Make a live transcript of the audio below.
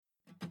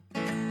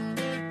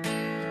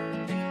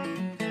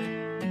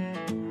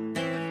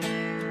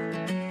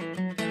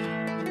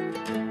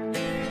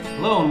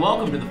Hello and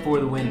welcome to the For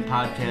the Win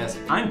podcast.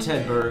 I'm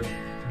Ted Berg,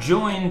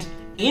 joined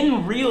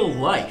in real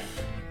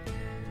life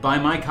by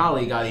my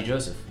colleague Adi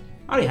Joseph.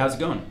 Adi, how's it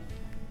going?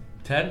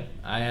 Ted,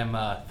 I am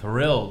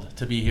thrilled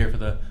to be here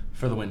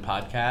for the Win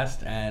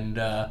podcast, and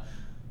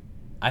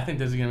I think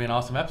this is going to be an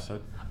awesome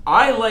episode.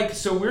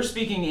 So we're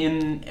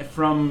speaking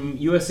from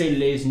USA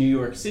Today's New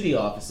York City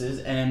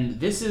offices, and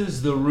this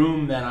is the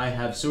room that I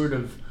have sort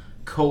of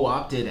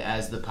co-opted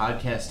as the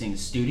podcasting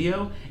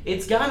studio.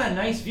 It's got a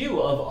nice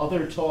view of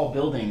other tall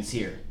buildings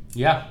here.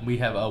 Yeah, we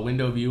have a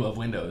window view of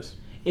windows.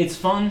 It's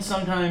fun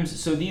sometimes,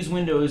 so these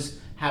windows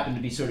happen to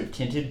be sort of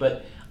tinted,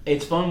 but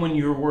it's fun when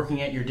you're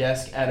working at your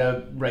desk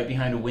right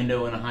behind a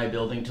window in a high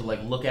building to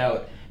look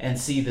out and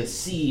see the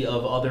sea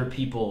of other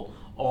people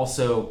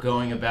also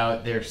going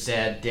about their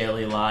sad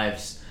daily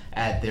lives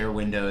at their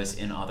windows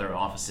in other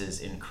offices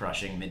in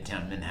crushing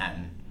Midtown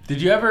Manhattan.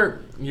 You're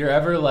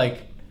ever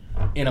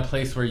in a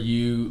place where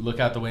you look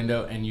out the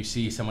window and you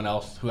see someone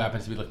else who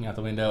happens to be looking out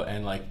the window,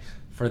 and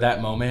for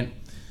that moment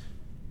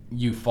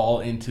you fall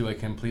into a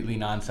completely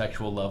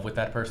non-sexual love with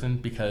that person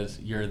because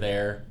you're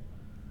there,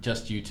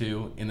 just you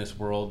two, in this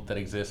world that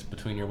exists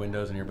between your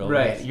windows and your buildings.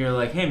 Right, you're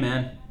like, hey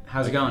man,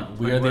 how's it going?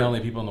 We are the only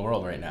people in the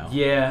world right now.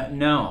 Yeah,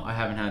 no, I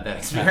haven't had that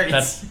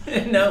experience.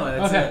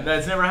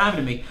 That's never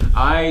happened to me.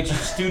 I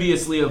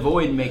studiously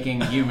avoid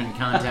making human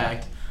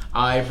contact.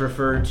 I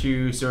prefer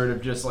to sort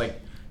of just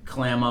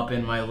clam up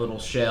in my little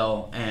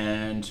shell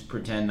and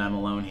pretend I'm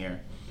alone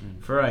here.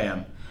 For I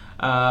am.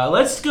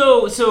 Let's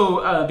go.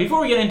 So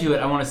before we get into it,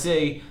 I want to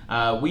say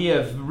we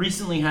have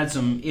recently had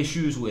some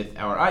issues with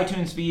our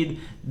iTunes feed.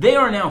 They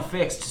are now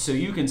fixed, so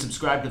you can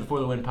subscribe to the For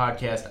the Win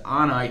podcast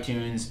on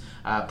iTunes.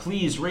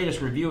 Please rate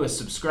us, review us,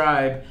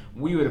 subscribe.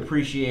 We would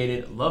appreciate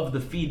it. Love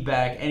the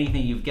feedback.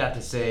 Anything you've got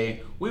to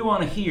say, we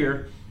want to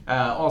hear.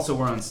 Also,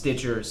 we're on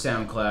Stitcher,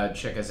 SoundCloud.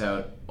 Check us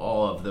out,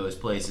 all of those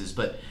places.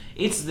 But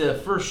it's the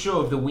first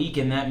show of the week,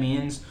 and that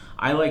means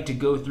I like to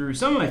go through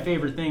some of my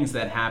favorite things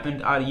that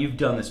happened. Adi, you've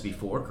done this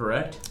before,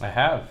 correct? I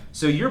have.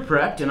 So you're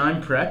prepped, and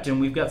I'm prepped,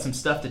 and we've got some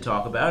stuff to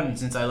talk about. And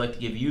since I like to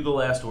give you the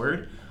last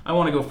word, I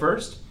want to go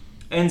first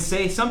and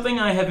say something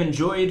I have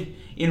enjoyed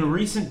in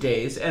recent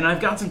days, and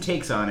I've got some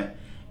takes on it,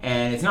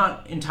 and it's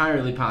not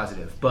entirely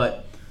positive,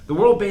 but the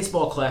World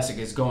Baseball Classic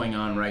is going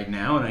on right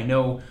now, and I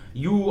know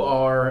you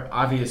are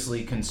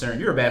obviously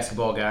concerned. You're a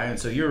basketball guy, and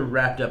so you're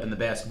wrapped up in the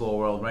basketball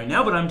world right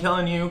now, but I'm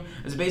telling you,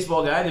 as a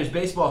baseball guy, there's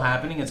baseball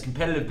happening. It's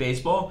competitive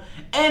baseball,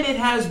 and it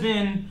has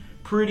been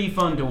pretty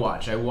fun to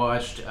watch. I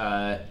watched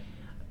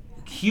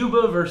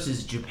Cuba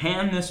versus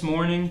Japan this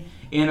morning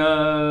in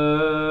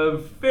a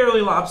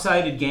fairly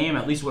lopsided game.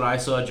 At least what I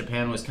saw,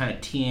 Japan was kind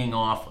of teeing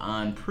off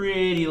on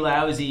pretty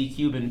lousy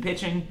Cuban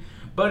pitching.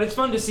 But it's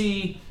fun to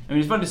see.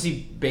 It's fun to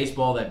see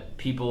baseball that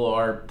people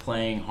are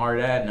playing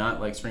hard at,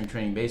 not like spring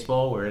training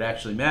baseball where it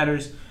actually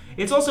matters.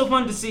 It's also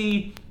fun to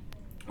see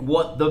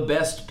what the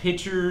best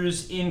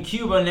pitchers in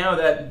Cuba, now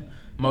that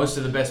most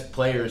of the best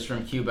players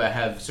from Cuba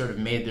have sort of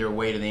made their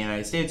way to the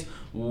United States,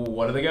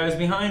 what do the guys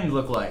behind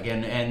look like?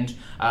 And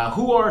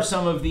who are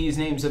some of these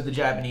names of the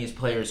Japanese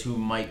players who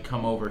might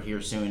come over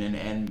here soon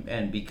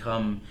and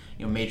become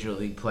major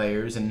league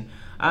players? And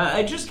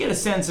I just get a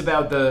sense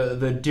about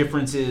the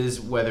differences,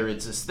 whether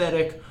it's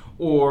aesthetic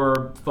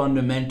or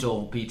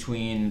fundamental,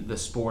 between the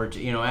sport.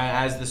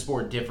 As the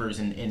sport differs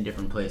in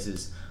different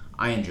places,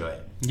 I enjoy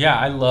it. Yeah,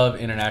 I love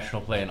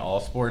international play in all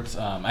sports.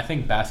 I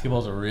think basketball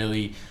is a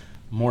really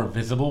more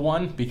visible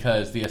one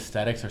because the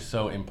aesthetics are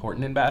so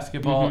important in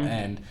basketball,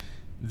 and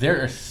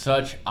there are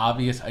such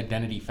obvious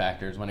identity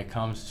factors when it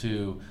comes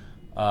to,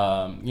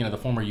 the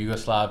former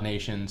Yugoslav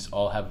nations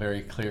all have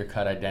very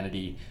clear-cut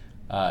identity.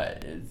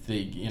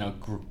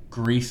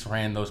 Greece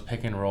ran those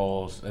pick and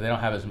rolls. They don't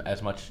have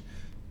as much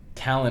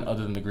talent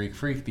other than the Greek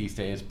Freak these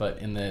days, but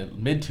in the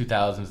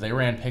mid-2000s, they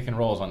ran pick and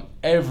rolls on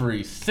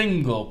every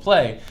single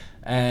play,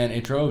 and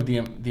it drove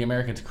the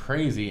Americans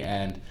crazy.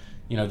 And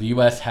the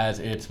U.S. has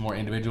its more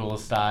individual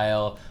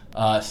style.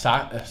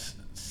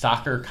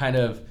 Soccer kind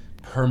of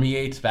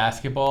permeates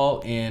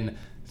basketball in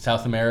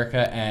South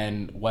America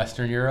and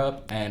Western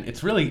Europe, and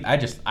it's really,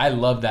 I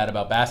love that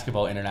about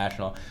basketball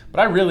international.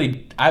 But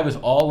I was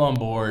all on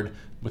board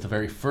with the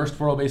very first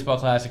World Baseball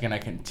Classic, and I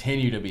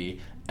continue to be.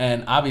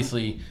 And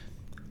obviously,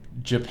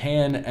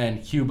 Japan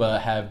and Cuba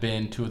have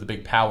been two of the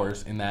big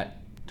powers in that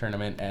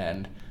tournament,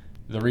 and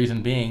the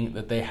reason being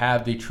that they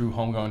have the true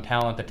homegrown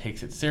talent that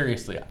takes it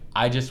seriously.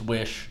 I just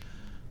wish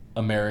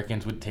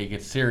Americans would take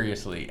it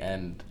seriously,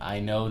 and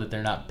I know that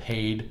they're not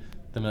paid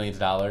the millions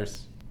of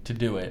dollars to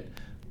do it.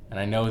 And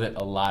I know that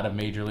a lot of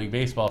Major League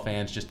Baseball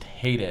fans just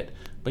hate it.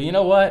 But you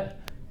know what?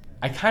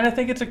 I kind of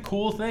think it's a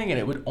cool thing, and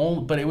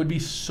it would be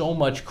so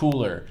much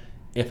cooler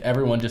if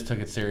everyone just took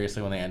it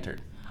seriously when they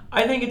entered.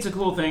 I think it's a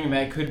cool thing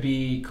that could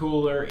be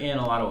cooler in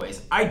a lot of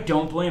ways. I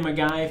don't blame a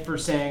guy for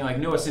saying,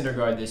 Noah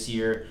Syndergaard this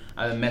year,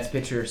 the Mets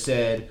pitcher,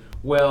 said,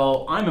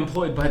 well, I'm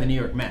employed by the New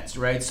York Mets,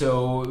 right?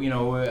 So,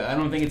 I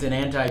don't think it's an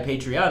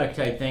anti-patriotic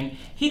type thing.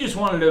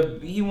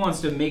 He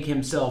wants to make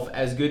himself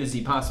as good as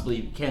he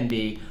possibly can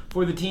be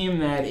for the team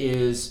that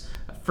is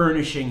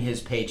furnishing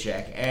his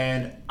paycheck.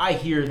 And I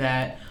hear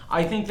that.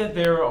 I think that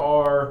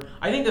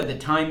the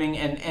timing,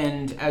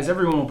 and as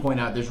everyone will point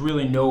out, there's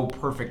really no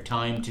perfect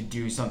time to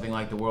do something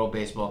like the World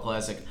Baseball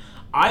Classic.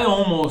 I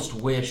almost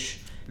wish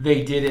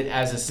they did it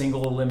as a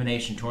single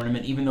elimination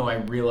tournament, even though I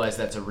realize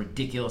that's a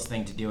ridiculous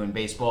thing to do in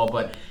baseball,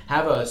 but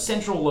have a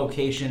central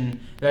location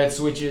that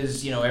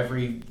switches,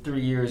 every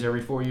 3 years,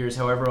 every 4 years,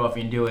 however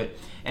often you do it.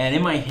 And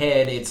in my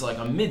head, it's like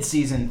a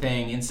mid-season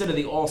thing. Instead of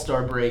the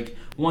All-Star break,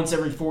 once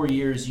every 4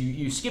 years,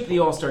 you skip the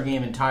All-Star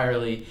game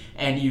entirely,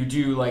 and you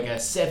do like a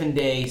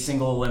 7-day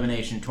single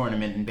elimination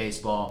tournament in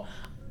baseball.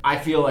 I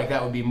feel like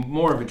that would be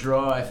more of a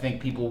draw. I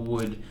think people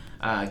would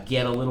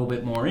get a little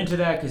bit more into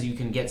that because you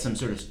can get some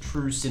sort of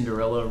true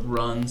Cinderella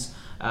runs.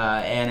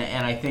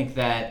 And I think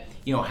that,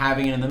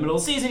 having it in the middle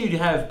of the season, you'd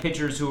have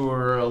pitchers who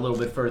are a little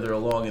bit further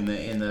along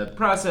in the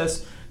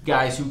process,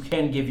 guys who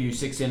can give you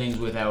 6 innings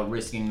without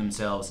risking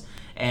themselves.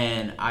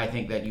 And I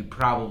think that you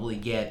probably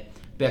get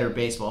better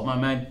baseball.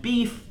 My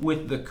beef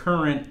with the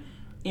current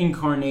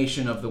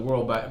incarnation of the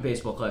World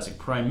Baseball Classic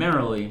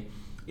primarily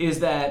is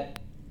that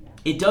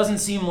it doesn't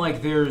seem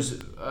like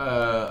there's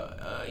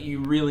you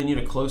really need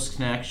a close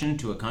connection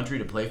to a country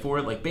to play for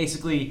it. Like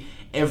basically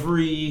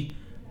every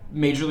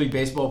Major League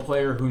Baseball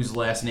player whose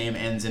last name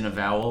ends in a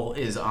vowel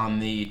is on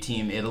the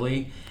team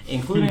Italy,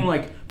 including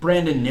like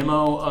Brandon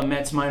Nimmo, a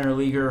Mets minor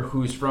leaguer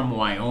who's from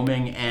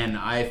Wyoming, and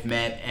I've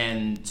met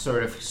and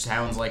sort of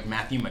sounds like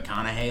Matthew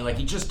McConaughey. Like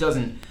he just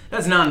doesn't.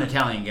 That's not an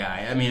Italian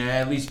guy. I mean,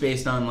 at least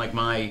based on like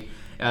my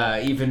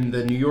even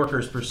the New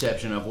Yorker's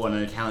perception of what an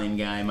Italian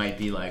guy might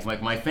be like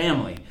my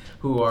family,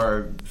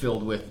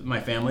 my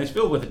family is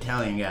filled with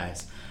Italian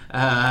guys,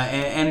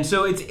 and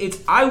so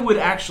it's. I would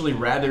actually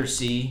rather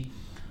see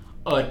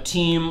a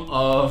team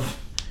of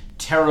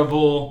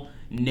terrible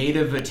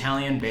native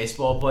Italian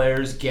baseball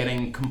players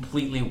getting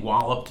completely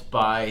walloped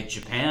by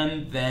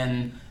Japan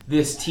than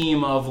this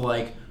team of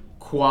like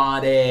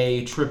quad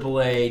A,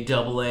 triple A,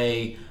 double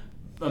A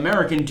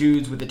American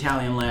dudes with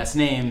Italian last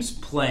names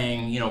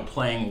playing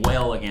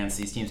well against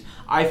these teams.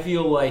 I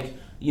feel like,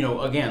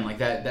 again, like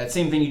that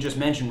same thing you just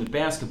mentioned with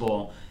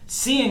basketball,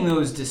 seeing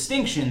those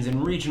distinctions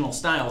in regional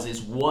styles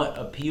is what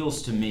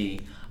appeals to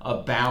me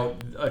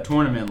about a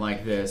tournament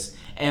like this.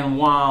 And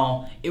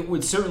while it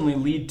would certainly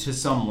lead to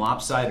some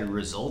lopsided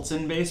results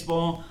in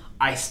baseball,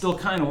 I still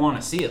kind of want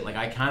to see it. Like,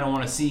 I kind of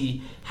want to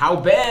see how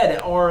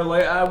bad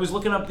I was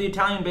looking up the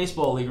Italian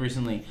Baseball League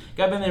recently. A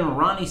guy by the name of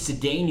Ronnie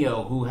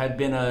Cedeno, who had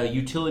been a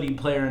utility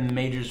player in the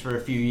majors for a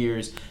few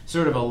years,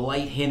 sort of a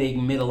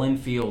light-hitting middle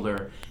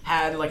infielder,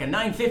 had like a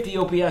 950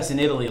 OPS in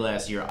Italy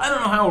last year. I don't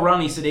know how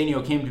Ronnie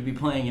Cedeno came to be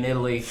playing in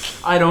Italy.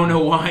 I don't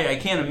know why. I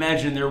can't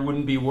imagine there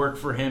wouldn't be work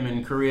for him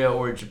in Korea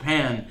or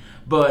Japan.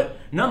 But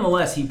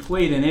nonetheless, he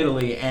played in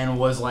Italy and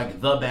was like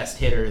the best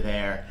hitter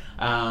there.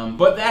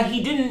 But that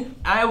he didn't,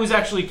 I was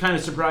actually kind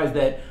of surprised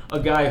that a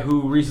guy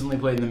who recently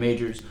played in the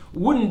majors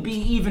wouldn't be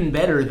even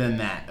better than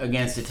that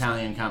against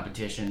Italian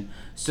competition.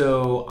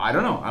 So, I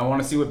don't know. I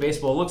want to see what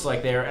baseball looks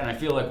like there, and I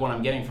feel like what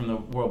I'm getting from the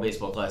World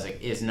Baseball Classic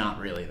is not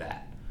really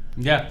that.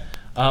 Yeah.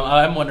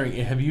 I'm wondering,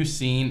 have you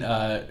seen,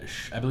 I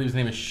believe his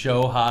name is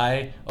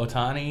Shohei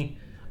Ohtani?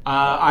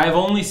 I've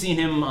only seen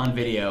him on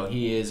video.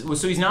 He's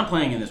not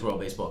playing in this World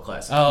Baseball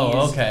Classic.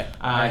 Oh, okay.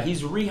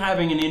 He's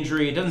rehabbing an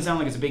injury. It doesn't sound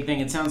like it's a big thing.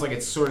 It sounds like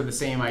it's sort of the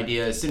same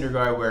idea as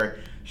Syndergaard, where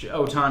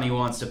Ohtani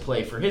wants to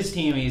play for his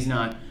team. He's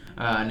not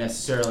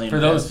necessarily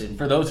invested.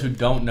 For those who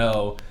don't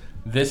know,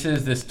 this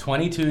is this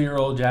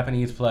 22-year-old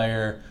Japanese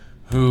player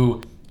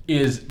who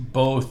is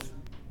both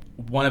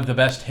one of the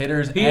best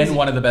hitters and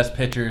one of the best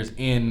pitchers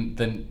in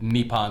the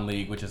Nippon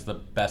League, which is the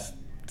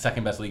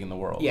second best league in the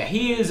world. Yeah,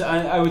 he is.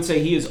 I would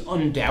say he is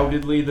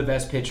undoubtedly the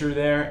best pitcher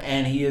there,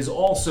 and he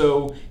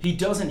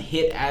doesn't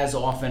hit as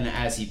often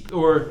as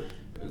the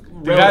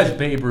guy's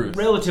Babe Ruth.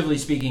 Relatively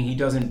speaking, he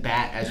doesn't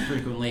bat as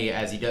frequently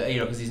as he does,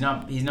 because he's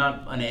not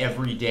an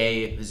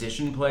everyday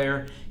position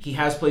player. He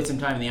has played some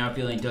time in the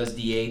outfield and he does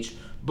DH,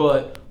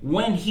 but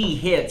when he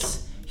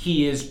hits,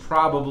 he is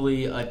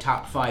probably a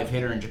top 5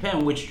 hitter in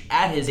Japan, which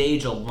at his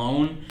age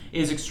alone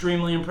is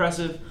extremely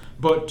impressive,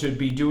 but to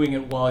be doing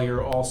it while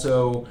you're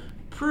also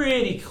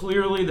pretty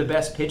clearly the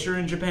best pitcher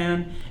in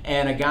Japan,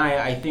 and a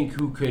guy I think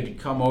who could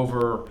come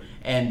over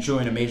and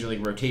join a major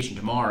league rotation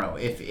tomorrow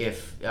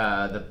if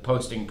the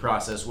posting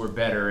process were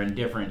better and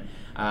different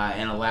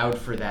and allowed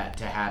for that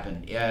to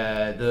happen.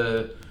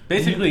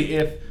 Basically,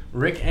 if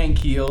Rick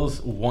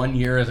Ankiel's 1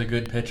 year as a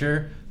good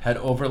pitcher had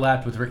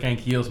overlapped with Rick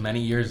Ankiel's many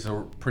years as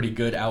a pretty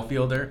good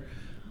outfielder,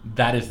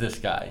 that is this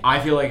guy. I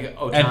feel like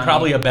Ohtani, and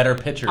probably a better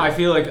pitcher. I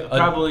feel like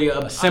probably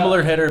a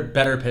similar hitter,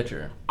 better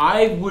pitcher.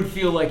 I would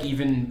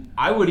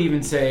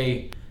even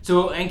say,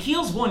 so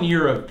Ankiel's 1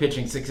 year of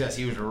pitching success,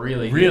 he was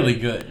really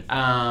good.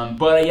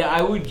 But yeah,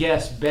 I would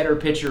guess better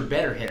pitcher,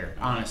 better hitter,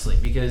 honestly,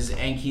 because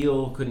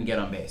Ankiel couldn't get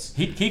on base.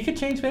 He could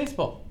change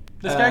baseball.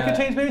 This guy could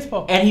change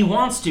baseball. And he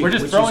wants to. We're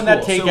just throwing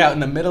that take out in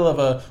the middle of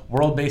a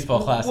World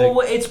Baseball Classic. Well,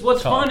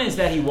 what's fun is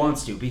that he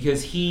wants to,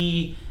 because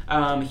he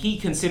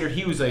considered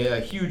he was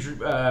a huge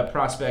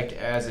prospect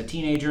as a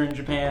teenager in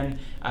Japan.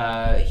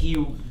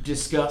 He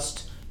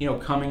discussed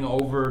coming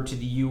over to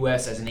the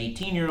U.S. as an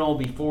 18-year-old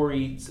before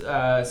he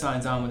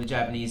signs on with the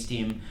Japanese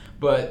team.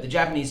 But the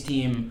Japanese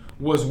team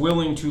was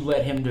willing to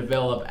let him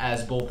develop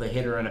as both a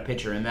hitter and a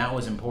pitcher, and that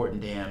was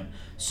important to him.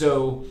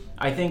 So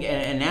I think,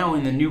 and now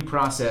in the new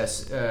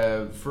process,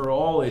 for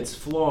all its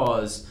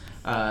flaws,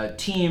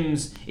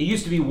 teams, it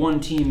used to be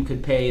one team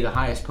could pay the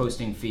highest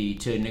posting fee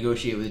to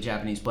negotiate with a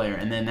Japanese player,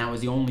 and then that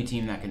was the only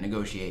team that could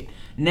negotiate.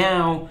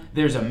 Now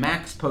there's a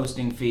max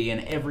posting fee,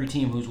 and every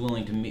team who's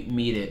willing to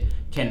meet it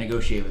can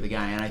negotiate with the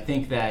guy. And I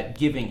think that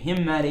giving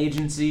him that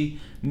agency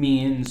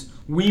means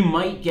we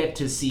might get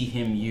to see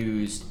him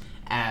used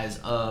as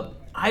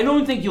I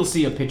don't think you'll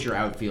see a pitcher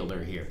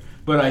outfielder here,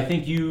 but I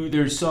think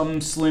there's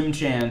some slim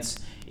chance,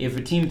 if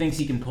a team thinks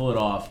he can pull it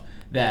off,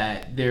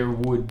 that there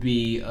would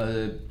be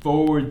a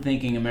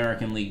forward-thinking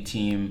American League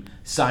team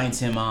signs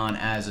him on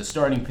as a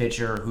starting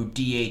pitcher who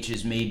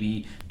DHs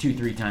maybe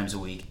 2-3 times a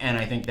week. And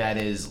I think that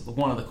is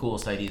one of the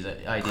coolest ideas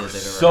I've ever heard.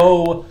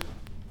 So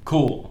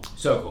cool.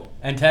 So cool.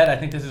 And Ted, I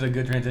think this is a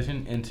good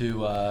transition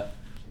into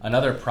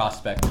another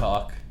prospect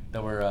talk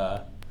that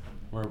we're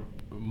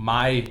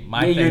my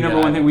thing. Your number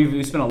one thing,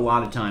 we've spent a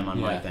lot of time on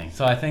my thing.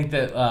 So I think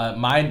that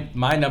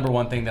my number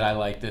one thing that I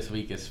like this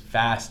week is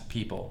fast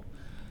people.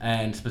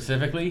 And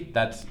specifically,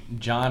 that's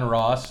John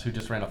Ross, who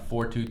just ran a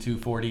 4.22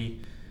 240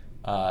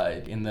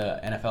 in the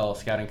NFL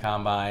Scouting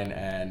Combine.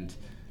 And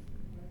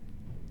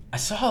I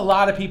saw a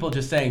lot of people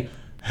just saying,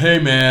 hey,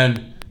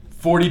 man,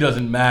 40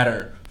 doesn't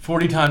matter.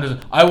 40 times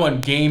doesn't. I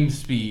want game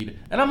speed.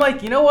 And I'm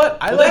like, you know what?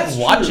 I like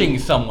watching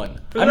someone.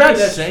 I'm not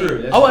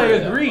saying. I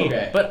agree.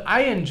 Okay. But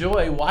I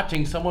enjoy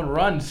watching someone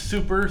run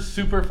super,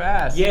 super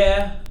fast.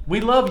 Yeah.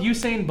 We love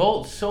Usain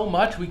Bolt so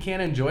much, we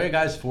can't enjoy a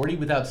guy's 40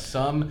 without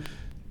some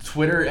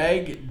Twitter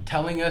egg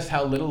telling us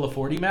how little a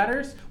 40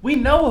 matters. We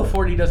know a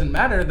 40 doesn't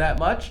matter that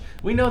much.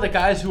 We know that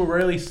guys who are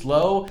really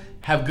slow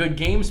have good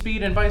game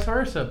speed and vice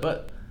versa.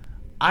 But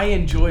I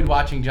enjoyed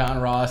watching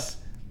John Ross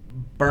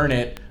burn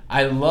it.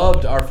 I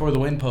loved our For the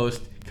Win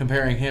post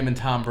comparing him and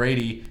Tom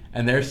Brady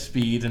and their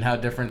speeds and how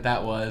different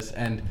that was.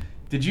 And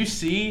did you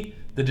see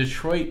the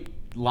Detroit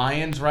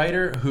Lions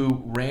writer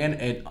who ran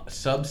a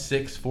sub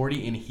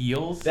 640 in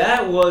heels?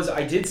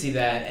 I did see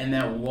that, and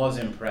that was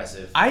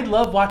impressive. I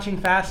love watching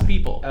fast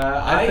people.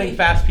 I think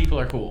fast people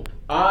are cool.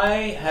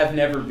 I have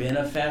never been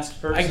a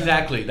fast person.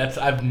 Exactly.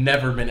 I've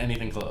never been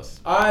anything close.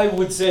 I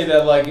would say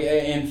that,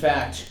 in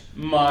fact,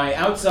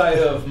 outside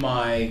of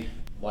my,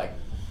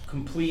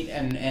 complete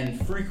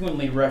and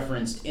frequently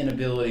referenced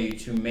inability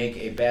to make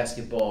a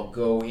basketball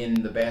go in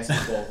the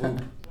basketball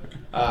hoop,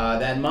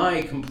 that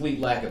my complete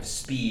lack of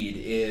speed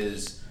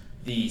is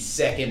the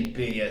second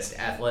biggest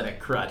athletic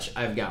crutch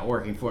I've got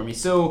working for me.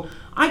 So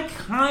I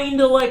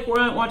kind of like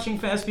watching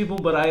fast people,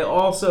 but I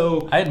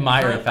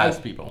admire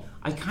fast people.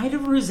 I kind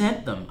of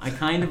resent them.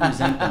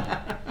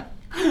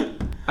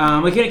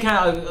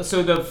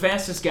 So the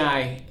fastest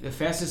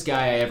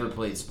guy I ever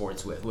played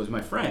sports with was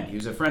my friend. He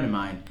was a friend of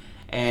mine,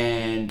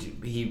 and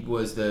he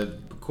was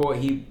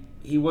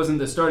he wasn't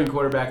the starting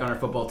quarterback on our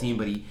football team,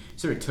 but he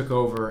sort of took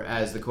over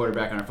as the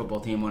quarterback on our football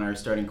team when our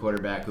starting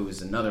quarterback, who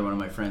was another one of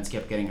my friends,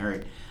 kept getting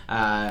hurt.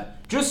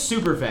 Just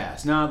super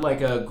fast, not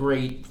like a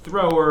great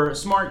thrower,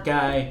 smart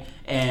guy,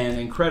 and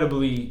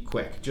incredibly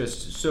quick,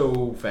 just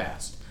so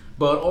fast.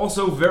 But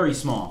also very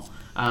small,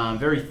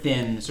 very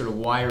thin, sort of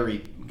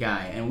wiry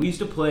guy. And we used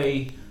to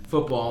play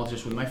football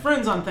just with my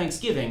friends on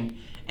Thanksgiving,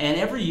 and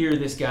every year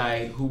this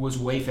guy, who was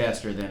way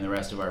faster than the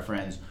rest of our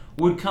friends,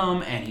 would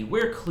come and he'd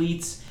wear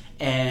cleats,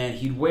 and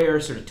he'd wear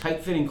sort of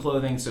tight-fitting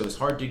clothing so it was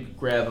hard to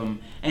grab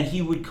him, and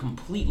he would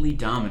completely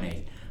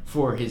dominate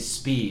for his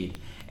speed.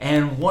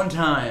 And one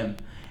time,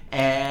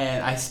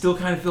 and I still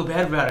kind of feel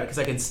bad about it because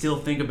I can still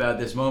think about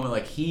this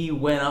moment, he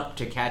went up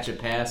to catch a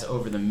pass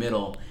over the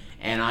middle,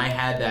 and I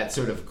had that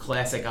sort of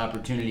classic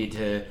opportunity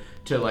to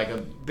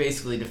a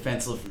basically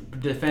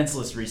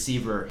defenseless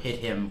receiver hit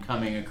him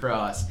coming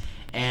across.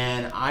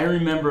 And I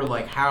remember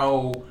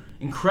how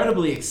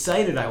incredibly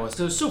excited I was.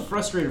 So I was so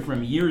frustrated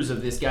from years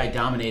of this guy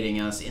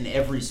dominating us in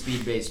every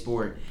speed-based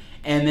sport,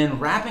 and then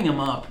wrapping him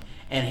up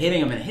and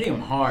hitting him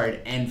hard,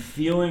 and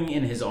feeling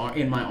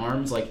in my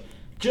arms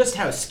just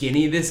how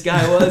skinny this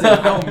guy was and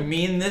how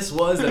mean this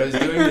was, that I was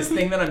doing this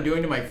thing that I'm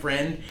doing to my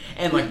friend,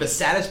 and the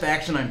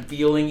satisfaction I'm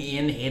feeling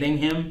in hitting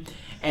him.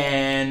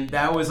 And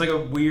that was a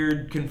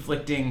weird,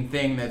 conflicting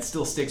thing that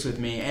still sticks with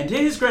me. And to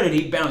his credit,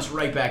 he bounced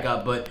right back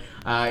up, but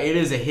it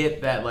is a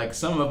hit that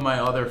some of my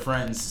other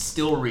friends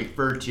still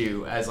refer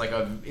to as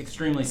an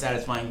extremely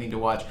satisfying thing to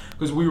watch,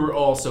 because we were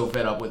all so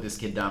fed up with this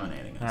kid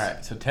dominating us. All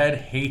right, so Ted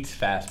hates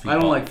fast people. I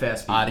don't like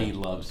fast people. Adi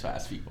loves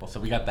fast people, so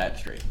we got that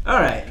straight. All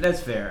right,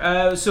 that's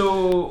fair.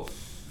 So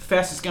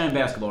fastest guy in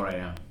basketball right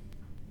now?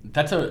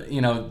 That's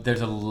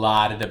there's a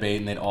lot of debate,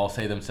 and they'd all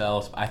say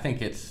themselves. I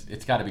think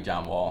it's got to be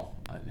John Wall.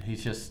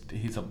 He's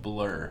a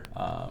blur.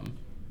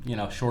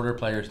 Shorter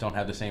players don't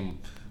have the same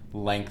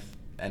length,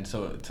 and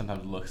so it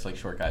sometimes looks like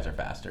short guys are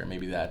faster.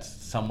 Maybe that's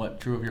somewhat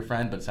true of your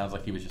friend, but it sounds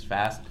like he was just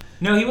fast.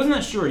 No, he wasn't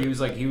that short. He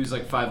was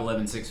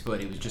 5'11", 6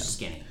 foot. He was just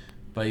skinny.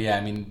 But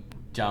yeah,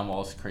 John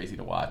Wall's crazy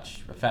to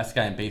watch. The fastest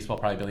guy in baseball,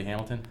 probably Billy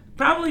Hamilton.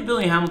 Probably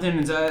Billy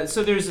Hamilton.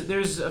 So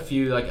there's a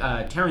few,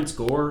 like Terrence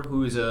Gore,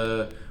 who's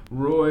a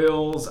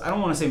Royals, I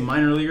don't want to say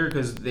minor leaguer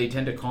because they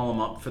tend to call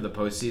him up for the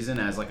postseason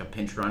as like a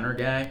pinch runner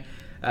guy.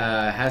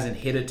 Hasn't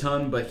hit a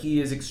ton, but he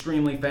is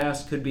extremely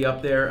fast, could be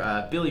up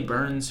there. Billy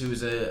Burns,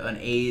 who's an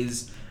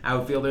A's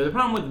outfielder. The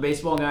problem with the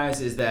baseball guys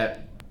is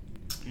that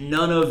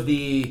none of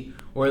the,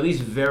 or at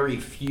least very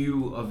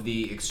few of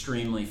the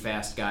extremely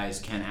fast guys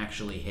can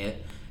actually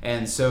hit.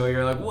 And so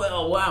you're like,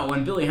 well, wow,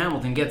 when Billy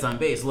Hamilton gets on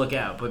base, look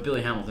out. But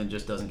Billy Hamilton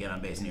just doesn't get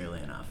on base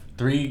nearly enough.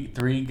 Three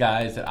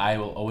guys that I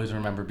will always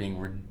remember being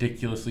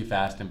ridiculously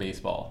fast in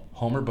baseball.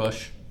 Homer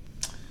Bush,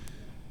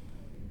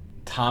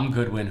 Tom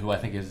Goodwin, who I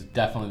think is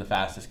definitely the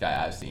fastest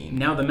guy I've seen.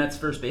 Now the Mets'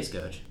 first base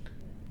coach.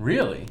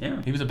 Really?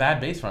 Yeah. He was a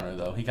bad base runner,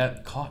 though. He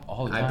got caught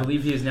all the time. I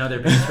believe he is now their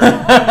base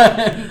runner.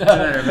 As a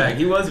matter of fact,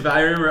 he was. I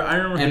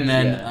remember.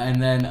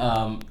 And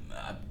then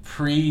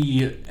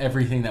pre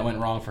everything that went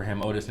wrong for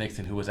him, Otis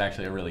Nixon, who was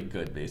actually a really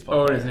good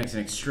baseball player. Otis Nixon,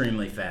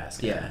 extremely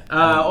fast. Yeah.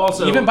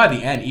 Also, even by the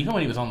end, even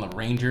when he was on the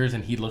Rangers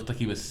and he looked like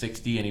he was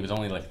 60 and he was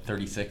only like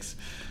 36.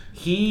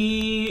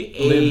 He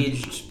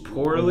aged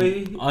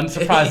poorly.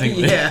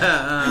 Unsurprisingly.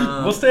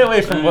 Yeah. We'll stay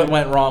away from what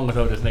went wrong with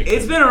Otis Nixon.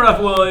 It's been a rough,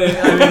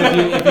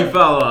 if you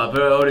follow up,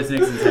 Otis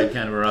Nixon's had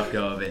kind of a rough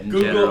go of it in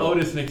Google general.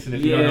 Otis Nixon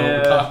if you don't know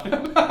what we're talking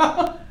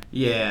about.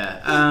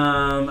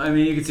 Yeah.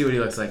 You can see what he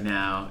looks like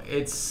now.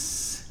 It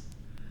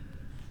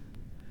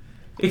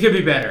could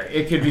be better.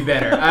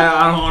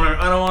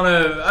 I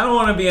don't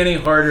want to be any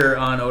harder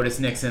on Otis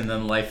Nixon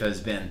than life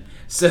has been.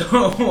 So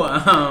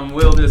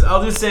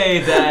I'll just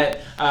say that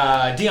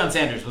Deion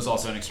Sanders was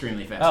also an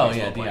extremely fast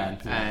baseball player.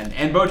 Deion.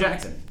 And Bo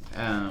Jackson,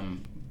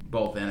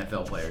 both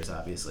NFL players,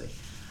 obviously.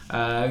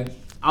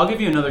 I'll give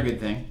you another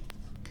good thing,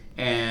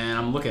 and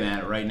I'm looking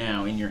at it right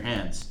now in your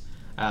hands.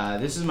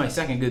 This is my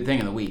second good thing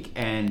of the week,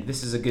 and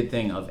this is a good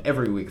thing of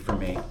every week for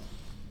me.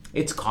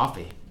 It's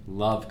coffee.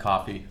 Love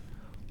coffee.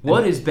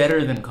 What is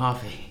better than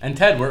coffee? And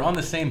Ted, we're on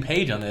the same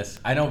page on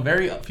this. I know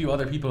very few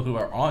other people who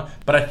are on,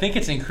 but I think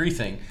it's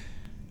increasing.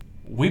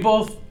 We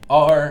both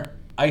are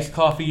iced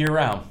coffee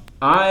year-round.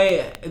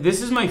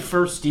 This is my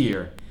first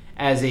year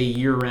as a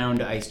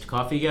year-round iced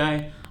coffee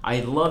guy. I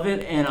love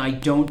it, and I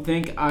don't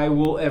think I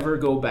will ever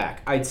go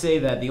back. I'd say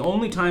that the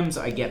only times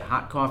I get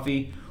hot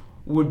coffee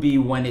would be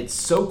when it's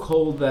so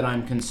cold that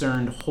I'm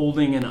concerned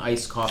holding an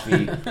iced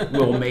coffee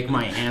will make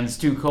my hands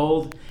too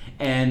cold,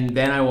 and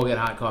then I will get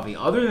hot coffee.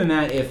 Other than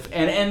that,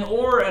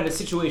 or at a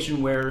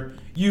situation where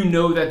you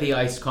know that the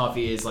iced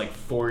coffee is like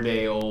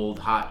 4-day-old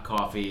hot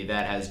coffee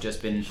that has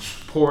just been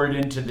poured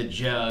into the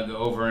jug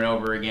over and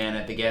over again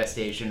at the gas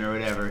station or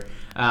whatever,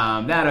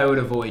 that I would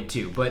avoid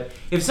too. But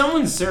if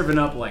someone's serving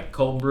up like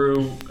cold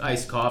brew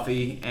iced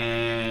coffee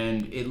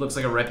and it looks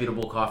like a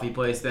reputable coffee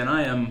place, then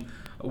I am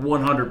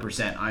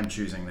 100% I'm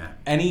choosing that.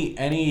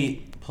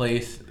 Any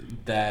place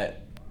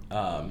that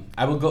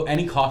I will go,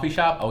 any coffee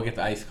shop, I will get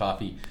the iced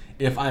coffee.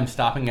 If I'm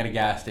stopping at a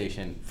gas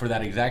station, for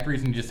that exact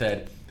reason you just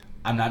said,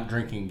 I'm not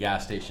drinking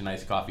gas station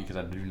iced coffee because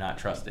I do not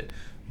trust it.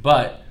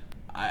 But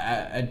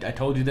I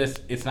told you this,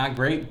 it's not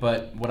great,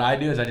 but what I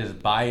do is I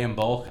just buy in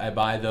bulk. I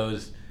buy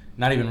those,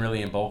 not even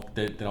really in bulk,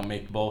 they don't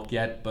make bulk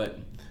yet, but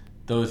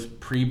those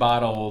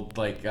pre-bottled,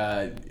 like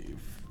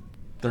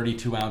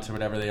 32 ounce or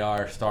whatever they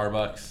are,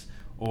 Starbucks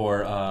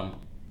or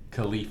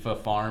Khalifa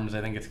Farms,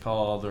 I think it's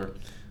called, or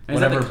is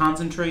whatever. That the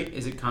concentrate?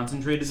 Is it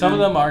concentrated? Some of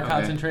them are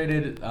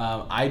concentrated.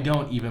 I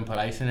don't even put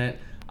ice in it.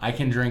 I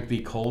can drink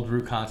the cold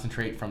brew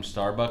concentrate from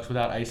Starbucks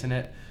without ice in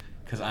it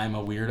because I'm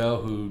a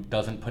weirdo who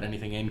doesn't put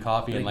anything in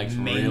coffee and likes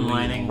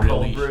really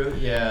cold brew.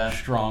 Yeah.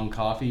 Strong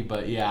coffee.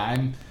 But yeah,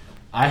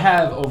 I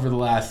have over the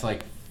last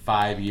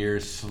 5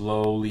 years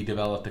slowly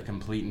developed a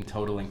complete and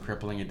total and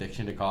crippling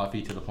addiction to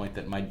coffee to the point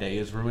that my day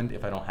is ruined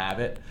if I don't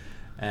have it.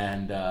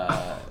 And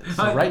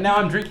so right now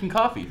I'm drinking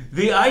coffee.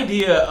 The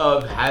idea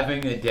of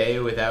having a day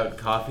without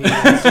coffee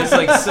is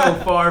just so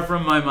far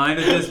from my mind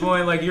at this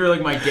point. You're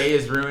like, my day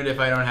is ruined if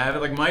I don't have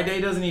it. My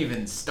day doesn't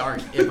even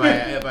start if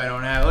I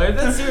don't have it.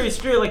 That's serious,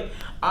 true.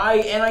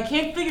 I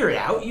can't figure it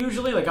out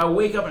usually. I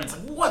wake up and it's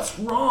what's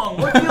wrong?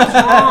 What feels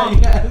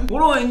wrong? Yeah.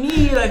 What do I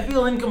need? I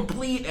feel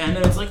incomplete. And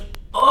then it's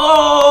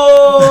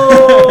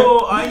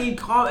oh, I need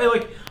coffee.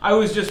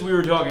 We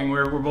were talking,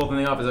 we're both in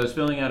the office. I was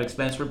filling out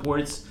expense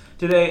reports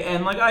today,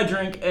 and I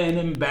drink an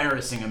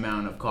embarrassing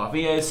amount of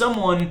coffee.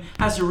 Someone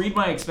has to read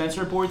my expense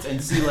reports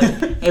and see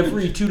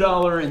every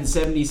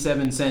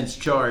 $2.77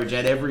 charge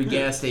at every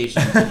gas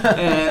station,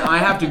 and I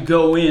have to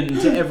go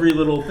into every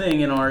little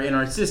thing in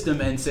our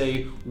system and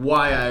say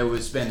why I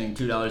was spending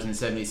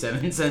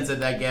 $2.77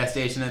 at that gas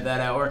station at that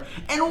hour,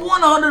 and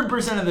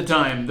 100% of the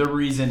time the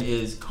reason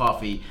is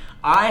coffee.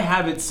 I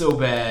have it so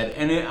bad,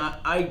 and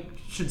I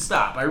should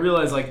stop. I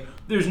realize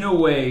there's no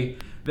way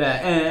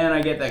that, and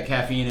I get that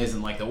caffeine isn't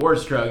the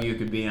worst drug you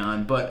could be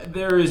on, but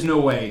there is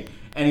no way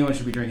anyone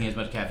should be drinking as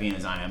much caffeine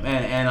as I am.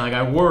 And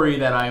I worry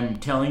that I'm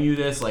telling you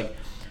this by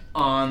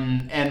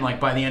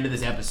the end of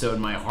this episode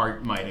my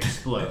heart might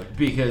explode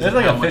because there's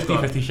a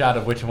 50-50 shot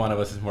of which one of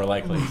us is more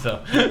likely.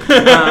 So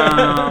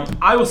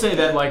I will say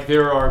that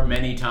there are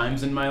many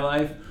times in my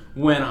life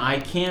when I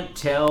can't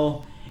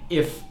tell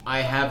if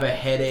I have a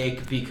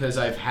headache because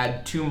I've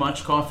had too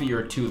much coffee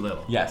or too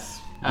little. Yes.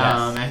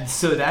 And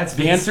so that's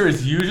the answer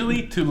is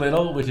usually too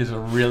little, which is a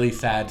really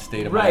sad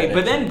state of mind. Right,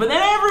 but then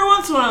every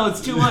once in a while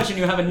it's too much, and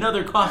you have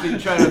another coffee to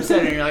try to upset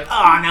it, and you're like,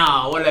 oh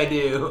no, what did I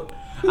do?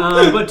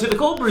 But to the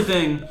cold brew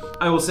thing,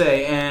 I will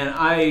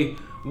say,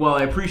 while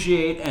I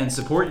appreciate and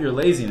support your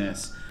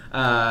laziness,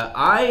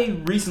 I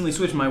recently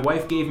switched. My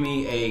wife gave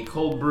me a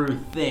cold brew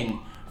thing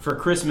for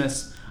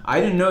Christmas.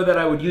 I didn't know that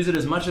I would use it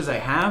as much as I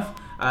have.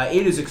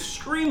 It is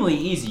extremely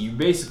easy. You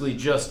basically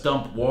just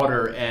dump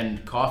water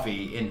and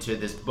coffee into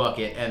this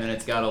bucket, and then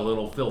it's got a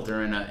little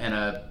filter and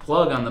a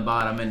plug on the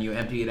bottom, and you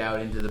empty it out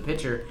into the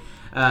pitcher.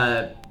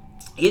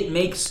 It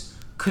makes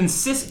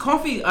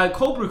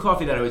cold brew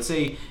coffee that I would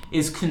say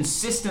is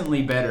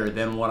consistently better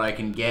than what I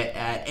can get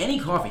at any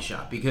coffee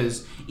shop,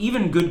 because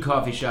even good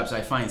coffee shops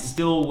I find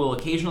still will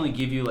occasionally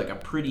give you like a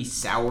pretty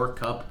sour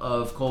cup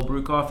of cold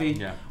brew coffee.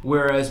 Yeah.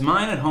 Whereas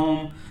mine at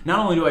home, not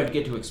only do I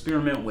get to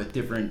experiment with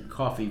different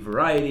coffee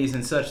varieties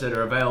and such that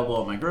are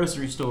available at my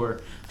grocery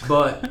store,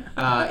 but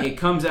it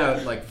comes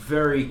out like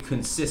very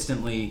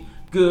consistently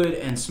good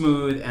and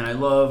smooth, and I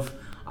love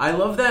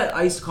that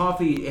iced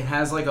coffee. It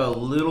has like a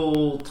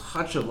little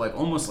touch of like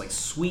almost like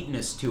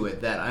sweetness to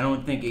it that I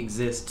don't think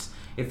exists.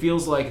 It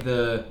feels like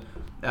the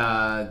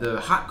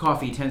hot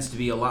coffee tends to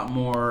be a lot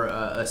more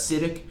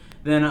acidic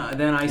than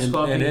iced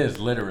coffee. It is,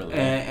 literally.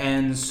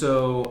 And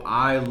so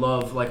I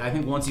love, like, I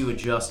think once you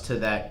adjust to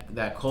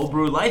that cold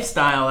brew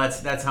lifestyle,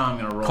 that's how I'm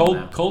gonna roll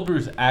now. Cold brew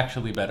is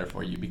actually better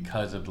for you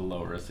because of the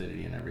lower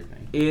acidity and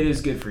everything. It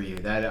is good for you.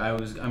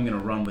 I'm gonna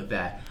run with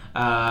that.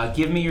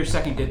 Give me your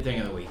second good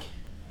thing of the week.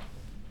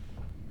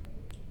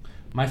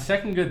 My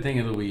second good thing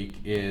of the week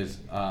is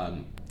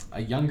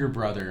a younger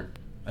brother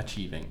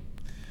achieving,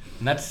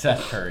 and that's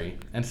Seth Curry.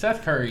 And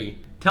Seth Curry.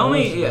 Tell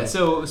me, yeah.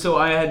 So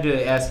I had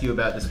to ask you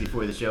about this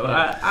before the show.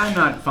 Yeah. I'm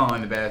not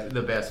following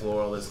the basketball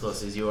world as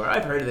closely as you are.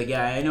 I've heard of the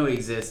guy. I know he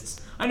exists.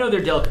 I know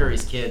they're Del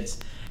Curry's kids,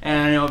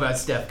 and I know about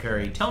Steph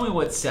Curry. Tell me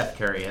what Seth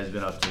Curry has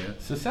been up to.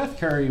 So Seth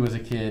Curry was a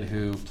kid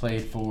who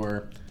played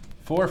for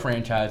 4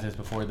 franchises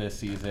before this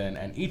season,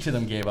 and each of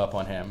them gave up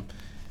on him.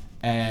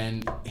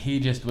 And he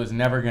just was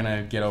never going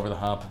to get over the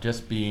hump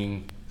just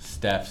being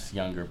Steph's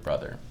younger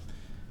brother.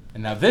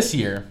 And now this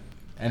year,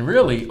 and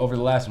really over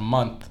the last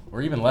month,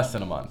 or even less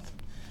than a month,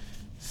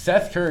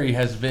 Seth Curry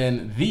has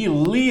been the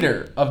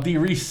leader of the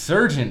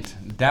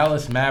resurgent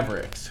Dallas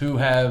Mavericks, who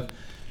have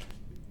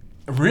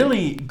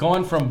really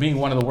gone from being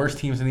one of the worst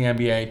teams in the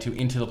NBA to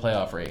into the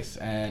playoff race.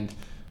 And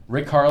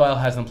Rick Carlisle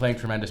has them playing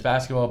tremendous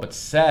basketball, but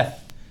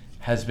Seth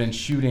has been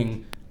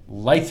shooting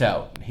lights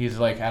out. He's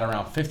like at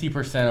around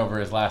 50% over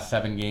his last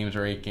 7 games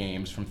or 8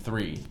 games from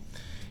 3.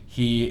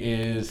 He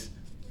is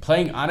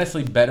playing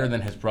honestly better than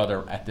his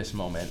brother at this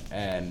moment,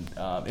 and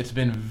it's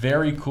been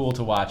very cool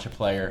to watch a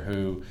player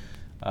who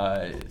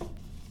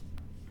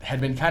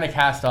had been kind of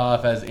cast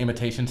off as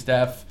imitation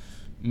Steph,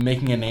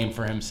 making a name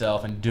for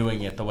himself and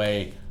doing it the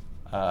way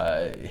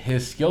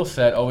his skill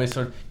set always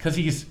sort of, because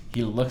he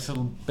looks a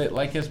bit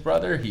like his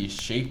brother, he's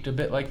shaped a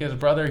bit like his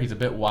brother, he's a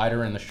bit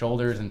wider in the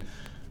shoulders and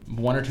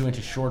 1 or 2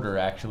 inches shorter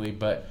actually,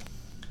 but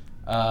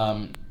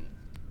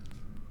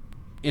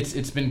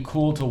it's been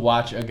cool to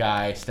watch a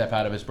guy step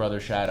out of his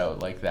brother's shadow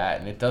like that,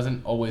 and it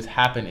doesn't always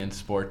happen in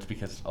sports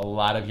because a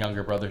lot of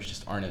younger brothers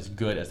just aren't as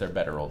good as their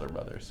better older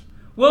brothers.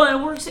 Well,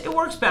 it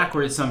works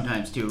backwards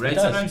sometimes too, right?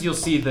 Sometimes you'll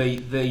see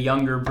the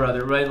younger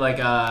brother, right?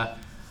 Like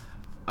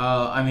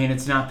I mean,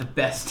 it's not the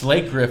best.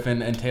 Blake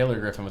Griffin and Taylor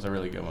Griffin was a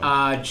really good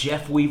one.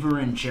 Jeff Weaver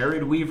and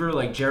Jared Weaver.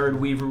 Like, Jared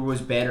Weaver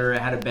was better,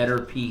 had a better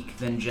peak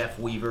than Jeff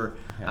Weaver,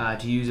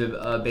 to use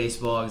a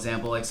baseball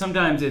example. Like,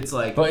 sometimes it's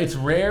like... But it's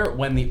rare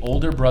when the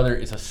older brother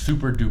is a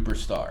super-duper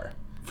star.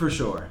 For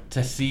sure.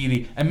 To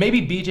see and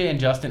maybe BJ and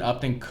Justin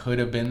Upton could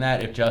have been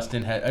that if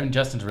Justin had... I mean,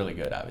 Justin's really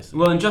good, obviously.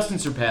 Well, and Justin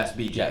surpassed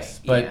BJ.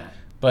 Yes,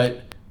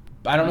 but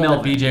I don't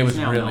know that BJ was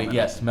really... Melvin.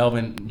 Yes,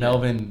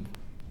 Melvin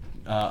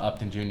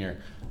Upton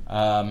Jr.,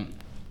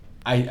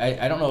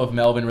 I don't know if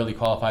Melvin really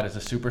qualified as a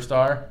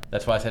superstar.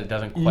 That's why I said it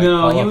doesn't quite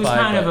qualify. No, he was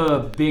kind of a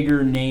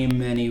bigger name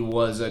than he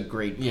was a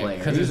great player.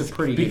 Yeah, he was a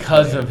pretty good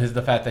because player. of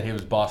the fact that he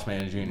was boss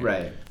man junior.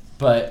 Right.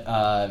 But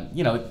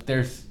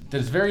there's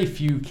very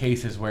few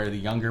cases where the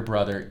younger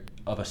brother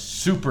of a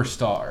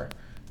superstar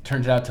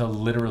turns out to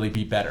literally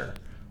be better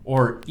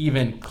or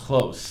even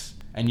close.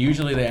 And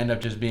usually they end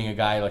up just being a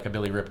guy like a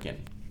Billy Ripken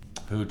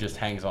who just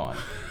hangs on.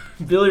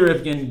 Billy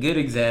Ripken, good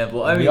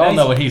example. I mean, we all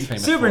know what he's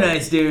famous super for.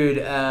 Nice dude.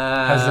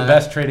 Has the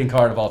best trading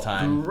card of all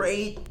time.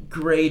 Great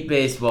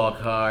baseball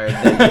card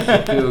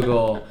that you should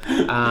Google,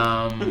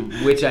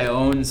 which I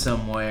own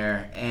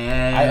somewhere.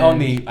 And I own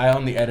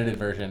the edited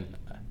version.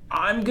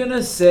 I'm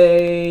gonna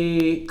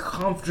say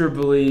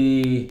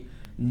comfortably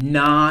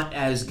not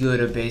as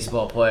good a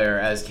baseball player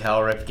as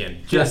Cal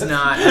Ripken. Just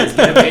not as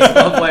good a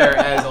baseball player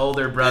as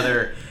older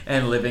brother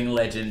and living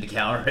legend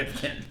Cal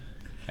Ripken.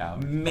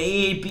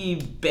 Maybe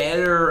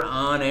better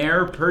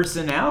on-air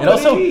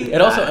personality. It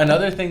also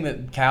another thing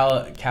that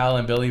Cal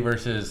and Billy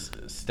versus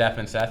Steph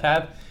and Seth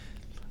have.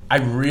 I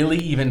really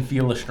even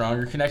feel a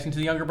stronger connection to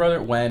the younger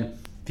brother when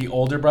the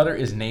older brother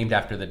is named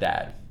after the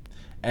dad.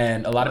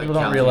 And a lot of people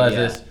don't realize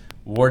this.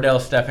 Wardell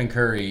Stephen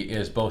Curry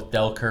is both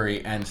Del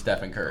Curry and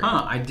Stephen Curry.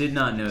 Huh, I did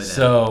not know that.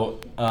 So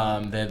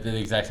they're the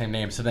exact same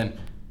name. So then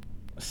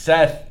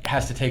Seth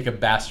has to take a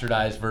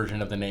bastardized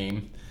version of the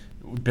name.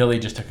 Billy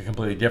just took a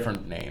completely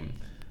different name.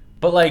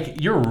 But,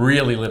 like, you're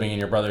really living in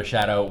your brother's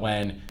shadow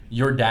when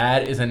your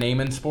dad is a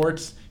name in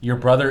sports, your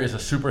brother is a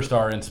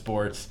superstar in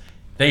sports,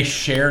 they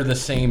share the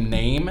same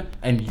name,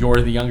 and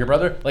you're the younger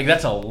brother. Like,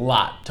 that's a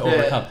lot to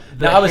overcome.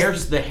 The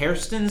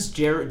Hairstons,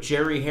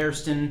 Jerry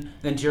Hairston,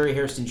 then Jerry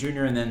Hairston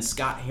Jr., and then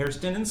Scott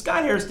Hairston. And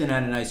Scott Hairston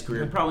had a nice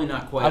career. Probably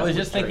not quite. I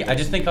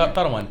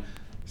thought of one.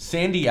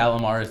 Sandy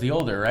Alomar is the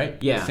older, right?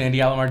 Yeah. Sandy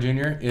Alomar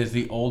Jr. is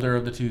the older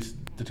of the two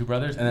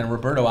brothers, and then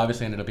Roberto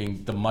obviously ended up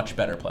being the much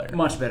better player.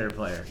 Much better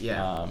player,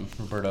 yeah.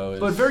 Roberto is...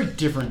 But very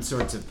different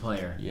sorts of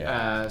player.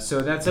 Yeah. So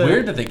that's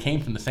weird that they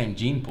came from the same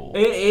gene pool.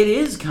 It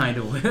is kind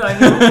of weird. I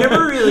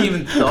never really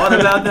even thought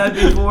about that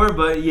before,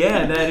 but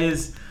yeah, that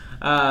is...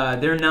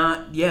 they're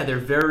not... Yeah, they're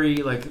very...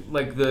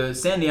 Like the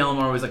Sandy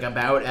Alomar was like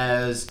about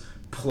as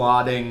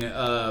plodding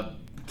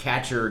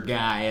catcher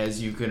guy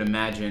as you could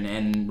imagine,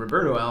 and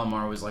Roberto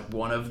Alomar was like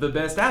one of the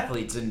best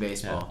athletes in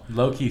baseball. Yeah.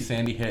 Low-key,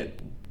 Sandy hit...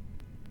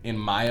 In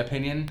my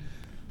opinion,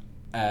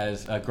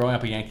 as growing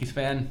up a Yankees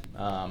fan,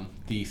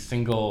 the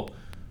single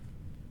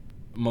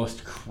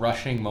most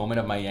crushing moment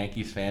of my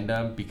Yankees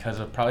fandom, because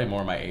of probably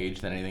more my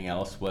age than anything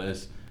else,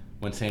 was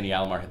when Sandy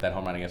Alomar hit that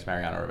home run against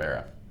Mariano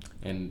Rivera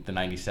in the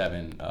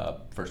 97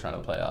 first round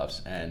of the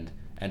playoffs and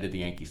ended the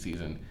Yankee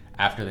season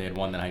after they had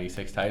won the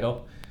 96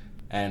 title.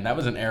 And that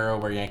was an era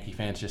where Yankee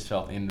fans just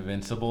felt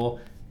invincible.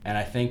 And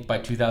I think by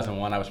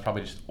 2001, I was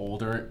probably just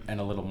older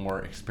and a little more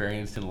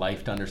experienced in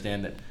life to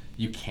understand that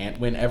you can't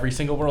win every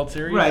single World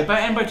Series. Right,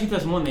 by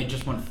 2001, they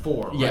just won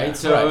 4, right? Yeah,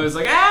 so right. It was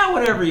like,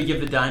 whatever, you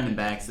give the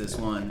Diamondbacks this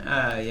one.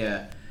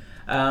 Yeah.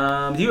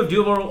 Do you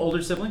have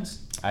older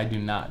siblings? I do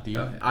not. Do you?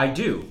 Okay, I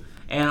do.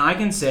 And I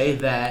can say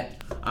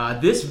that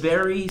this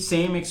very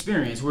same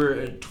experience, where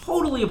it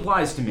totally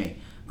applies to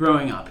me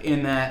growing up,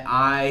 in that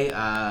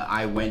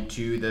I went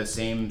to the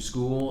same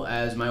school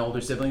as my older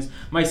siblings.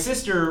 My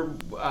sister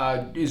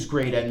is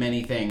great at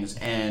many things,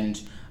 and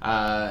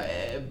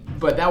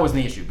but that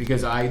wasn't the issue,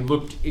 because I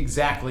looked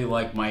exactly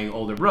like my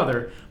older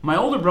brother. My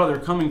older brother,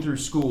 coming through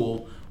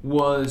school,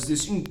 was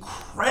this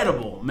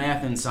incredible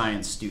math and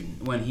science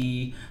student. When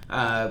he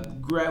got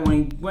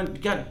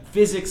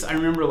physics, I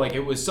remember like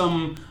it was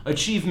some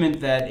achievement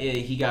that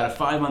he got a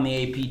 5 on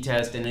the AP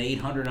test and an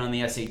 800 on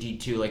the SAT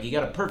too. Like, he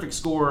got a perfect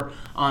score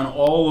on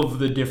all of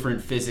the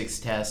different physics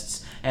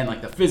tests, and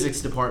like the physics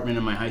department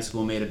in my high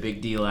school made a big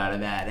deal out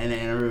of that, and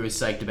everybody was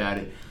psyched about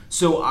it.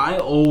 So I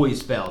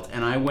always felt,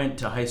 and I went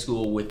to high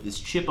school with this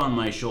chip on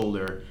my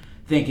shoulder,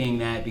 thinking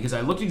that because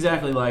I looked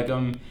exactly like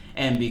him,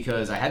 and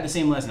because I had the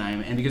same last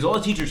name, and because all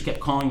the teachers kept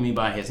calling me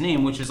by his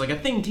name, which is like a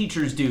thing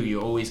teachers do. You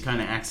always kind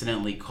of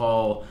accidentally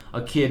call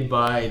a kid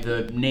by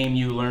the name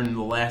you learned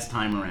the last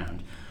time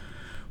around.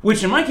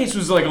 Which in my case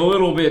was like a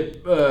little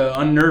bit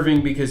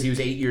unnerving, because he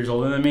was 8 years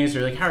older than me. So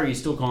they're like, how are you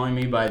still calling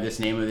me by this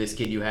name of this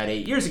kid you had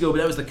 8 years ago? But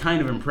that was the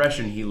kind of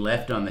impression he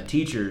left on the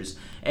teachers.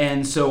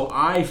 And so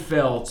I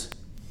felt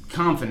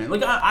confident.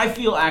 Like, I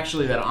feel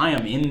actually that I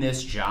am in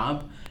this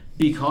job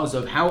because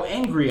of how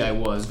angry I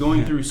was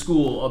going through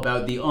school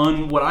about the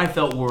what I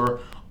felt were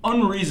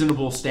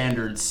unreasonable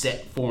standards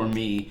set for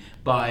me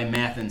by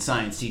math and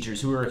science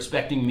teachers who were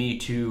expecting me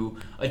to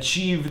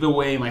achieve the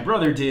way my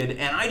brother did,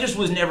 and I just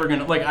was never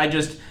gonna, like,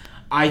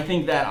 I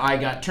think that I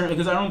got turned,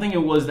 because I don't think it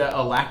was that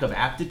a lack of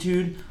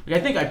aptitude. Like, I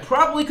think I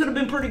probably could have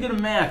been pretty good at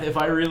math if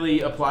I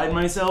really applied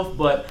myself,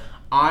 but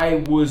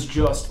I was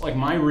just, like,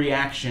 my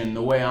reaction,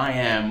 the way I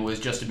am, was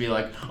just to be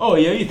like, oh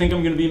yeah, you think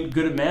I'm going to be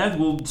good at math?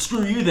 Well,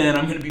 screw you then,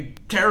 I'm going to be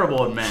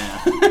terrible at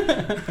math.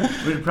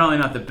 Which is probably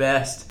not the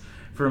best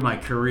for my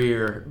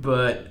career,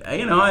 but,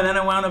 and then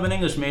I wound up an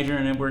English major,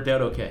 and it worked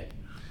out okay.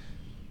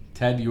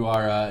 Ted, you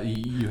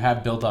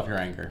have built off your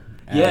anger.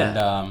 And,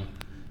 yeah.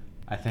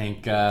 I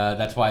think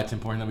that's why it's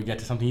important that we get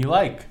to something you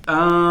like.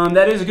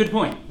 That is a good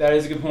point.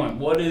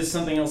 What is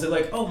something else that,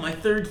 like, oh, my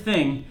third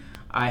thing,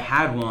 I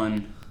had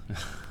one.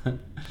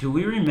 Do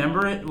we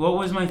remember it? What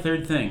was my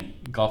third thing?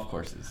 Golf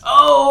courses.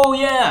 Oh,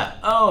 yeah.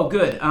 Oh,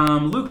 good.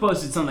 Luke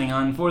posted something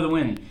on For the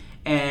Win,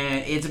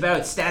 and it's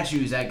about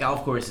statues at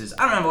golf courses.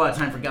 I don't have a lot of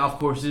time for golf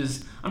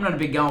courses. I'm not a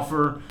big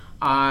golfer.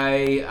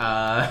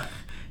 I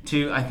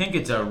think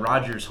it's a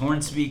Rogers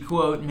Hornsby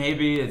quote,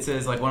 maybe. It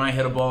says, like, when I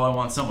hit a ball, I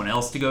want someone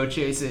else to go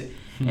chase it.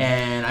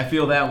 And I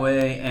feel that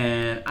way,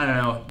 and I don't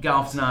know.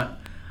 Golf's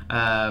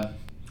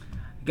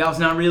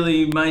not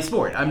really my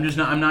sport. I'm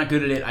not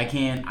good at it. I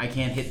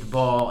can't hit the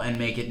ball and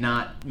make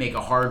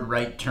a hard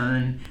right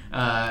turn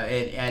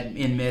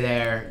in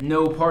midair.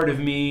 No part of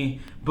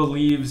me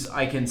believes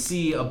I can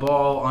see a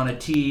ball on a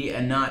tee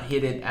and not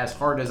hit it as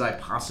hard as I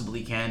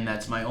possibly can.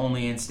 That's my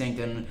only instinct,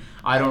 and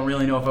I don't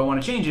really know if I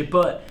want to change it,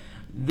 but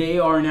they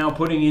are now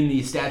putting in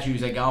these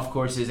statues at golf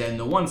courses, and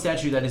the one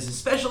statue that is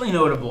especially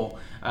notable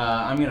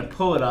I'm going to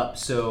pull it up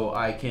so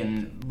I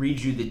can read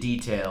you the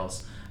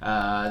details.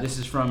 This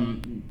is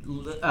from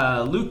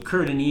Luke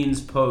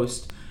Curtinine's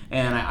post,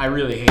 and I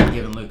really hate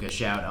giving Luke a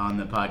shout on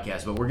the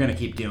podcast, but we're going to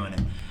keep doing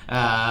it.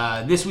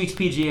 This week's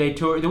PGA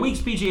Tour, the week's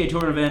PGA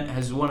Tour event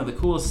has one of the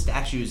coolest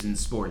statues in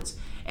sports,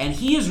 and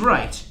he is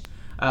right.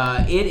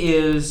 It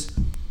is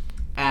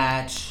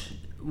at,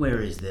 where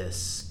is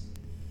this?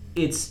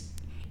 It's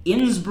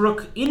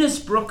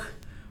Innisbrook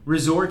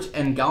Resort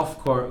and Golf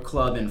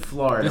Club in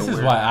Florida. This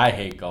is why I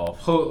hate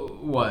golf.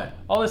 What?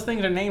 All these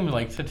things are named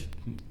like such...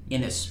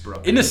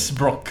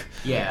 Innisbrook.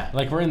 Yeah.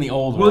 Like we're in the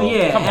old world. Well,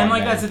 yeah, Come and on,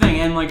 like man. that's the thing,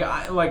 and like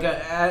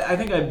I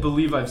think I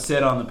believe I've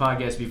said on the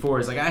podcast before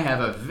is like I have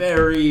a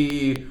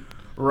very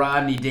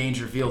Rodney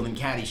Dangerfield and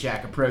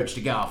Caddyshack approach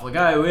to golf. Like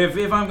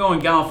if I'm going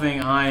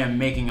golfing, I am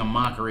making a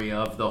mockery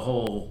of the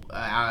whole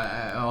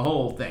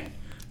thing.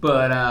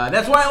 But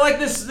that's why I like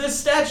this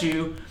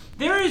statue.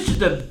 There is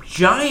just a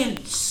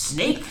giant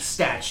snake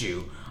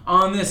statue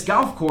on this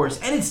golf course,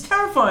 and it's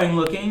terrifying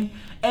looking,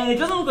 and it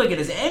doesn't look like it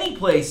has any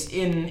place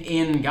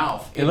in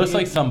golf. It looks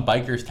like some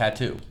biker's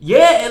tattoo.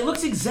 Yeah, it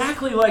looks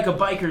exactly like a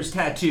biker's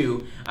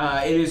tattoo.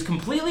 It is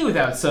completely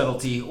without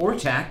subtlety or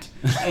tact,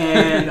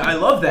 and I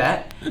love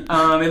that.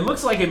 It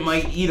looks like it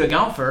might eat a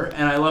golfer,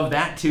 and I love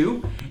that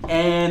too.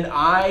 And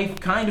I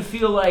kind of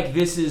feel like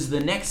this is the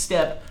next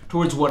step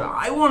towards what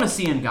I want to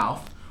see in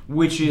golf,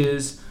 which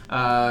is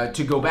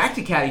to go back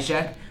to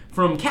Caddyshack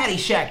from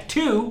Caddyshack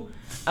 2,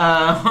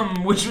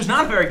 which was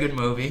not a very good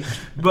movie,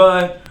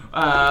 but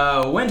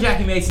when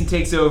Jackie Mason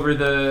takes over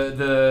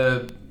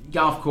the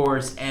golf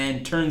course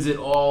and turns it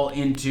all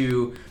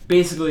into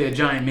basically a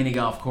giant mini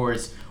golf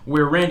course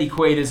where Randy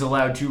Quaid is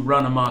allowed to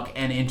run amok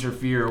and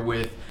interfere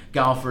with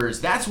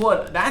golfers. That's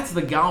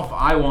the golf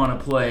I want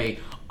to play,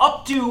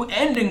 up to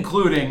and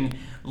including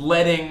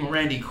letting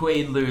Randy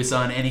Quaid loose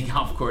on any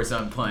golf course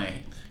I'm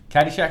playing.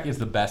 Caddyshack is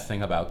the best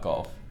thing about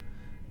golf.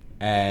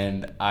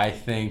 And I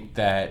think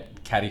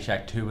that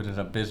Caddyshack 2 is an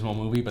abysmal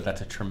movie, but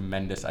that's a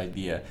tremendous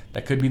idea.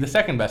 That could be the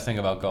second best thing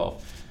about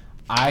golf.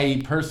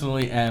 I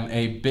personally am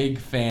a big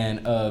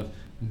fan of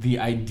the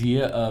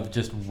idea of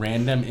just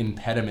random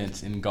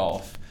impediments in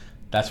golf.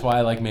 That's why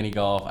I like mini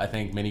golf. I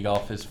think mini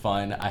golf is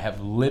fun. I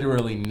have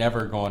literally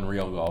never gone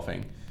real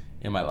golfing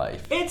in my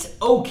life. It's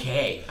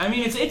okay. I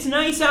mean, it's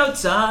nice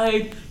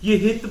outside. You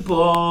hit the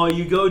ball.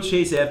 You go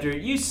chase after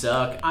it. You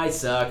suck. I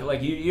suck.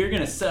 Like, you're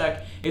going to suck.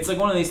 It's like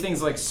one of these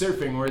things like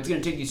surfing where it's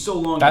going to take you so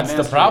long to master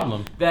That's the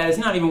problem. that it's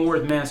not even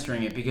worth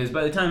mastering it, because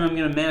by the time I'm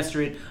going to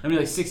master it, I'm going to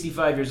be like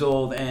 65 years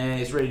old and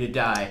it's ready to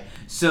die.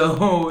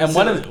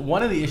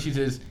 One of the issues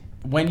is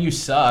when you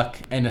suck,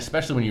 and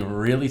especially when you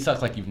really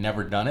suck, like you've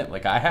never done it,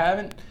 like I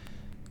haven't,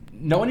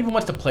 no one even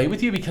wants to play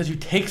with you because you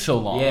take so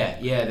long. Yeah,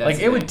 that's like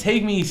the it thing. would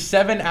take me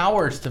 7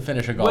 hours to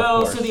finish a golf course.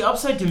 Well, so the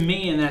upside to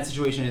me in that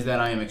situation is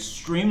that I am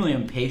extremely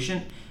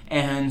impatient,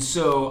 and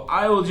so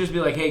I will just be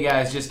like, hey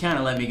guys, just kind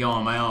of let me go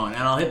on my own,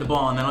 and I'll hit the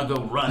ball, and then I'll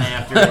go run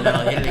after it, and then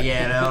I'll hit it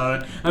again.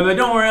 I'm like,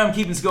 don't worry, I'm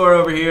keeping score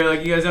over here.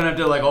 Like, you guys don't have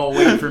to like all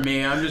wait for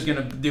me. I'm just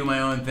gonna do my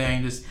own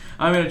thing.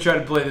 I'm gonna try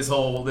to play this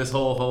whole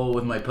hole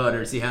with my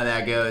putter, see how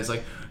that goes.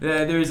 Like,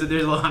 there's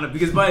a lot of,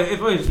 because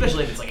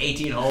especially if it's like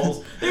 18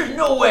 holes, there's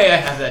no way I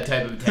have that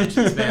type of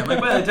attention span. Like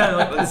by the time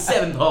like the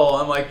 7th hole,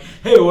 I'm like,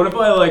 hey, what if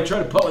I like try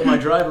to putt with my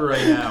driver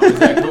right now? Is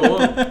that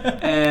cool?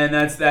 And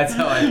that's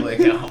how I play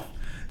golf.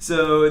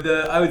 So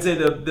I would say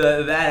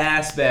that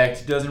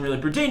aspect doesn't really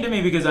pertain to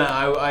me, because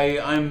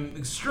I'm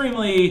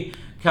extremely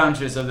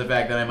conscious of the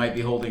fact that I might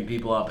be holding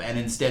people up and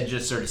instead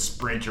just sort of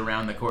sprint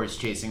around the course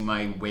chasing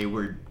my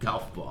wayward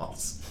golf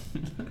balls.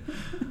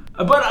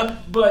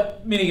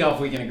 But mini golf,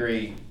 we can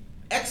agree,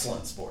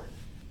 excellent sport.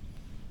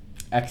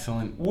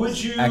 Excellent.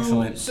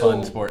 Excellent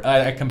fun sport.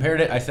 I compared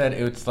it. I said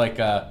it's like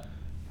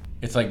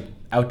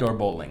outdoor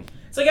bowling.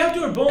 It's like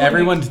outdoor bowling.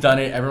 Everyone's done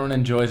it. Everyone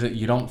enjoys it.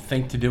 You don't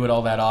think to do it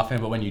all that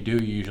often, but when you do,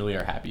 you usually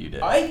are happy you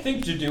did. I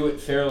think to do it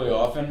fairly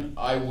often.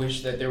 I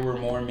wish that there were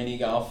more mini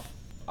golf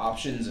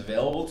options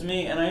available to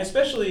me, and I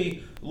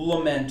especially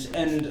lament,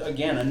 and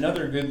again,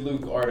 another good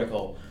Luke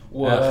article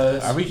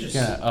was... Are we just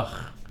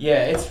gonna...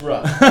 Yeah, it's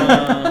rough.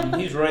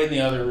 He's right in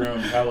the other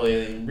room,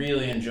 probably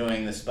really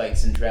enjoying the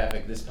spikes in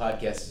traffic this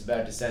podcast is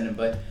about to send him,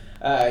 but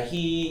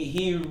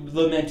he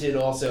lamented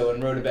also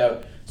and wrote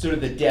about sort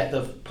of the death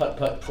of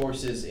putt-putt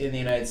courses in the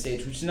United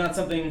States, which is not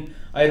something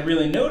I had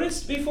really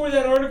noticed before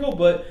that article,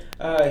 but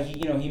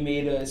he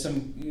made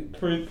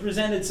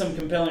presented some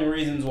compelling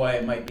reasons why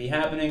it might be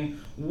happening.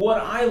 What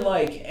I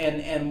like,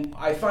 and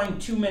I find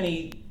too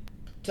many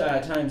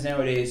times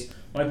nowadays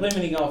when I play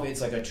mini golf, it's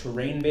like a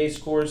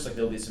terrain-based course. Like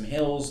there'll be some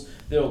hills,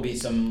 there'll be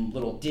some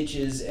little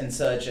ditches and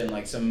such, and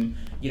like some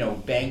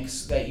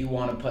banks that you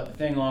want to putt the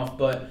thing off,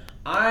 but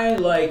I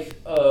like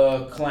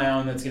a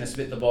clown that's going to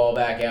spit the ball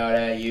back out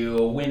at you,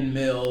 a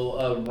windmill,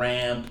 a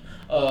ramp,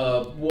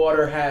 a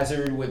water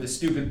hazard with a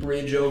stupid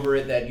bridge over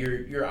it that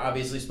you're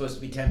obviously supposed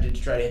to be tempted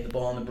to try to hit the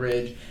ball on the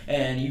bridge,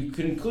 and you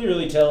can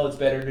clearly tell it's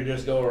better to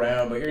just go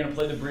around, but you're going to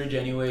play the bridge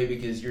anyway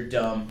because you're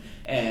dumb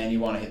and you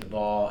want to hit the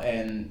ball,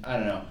 and I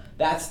don't know.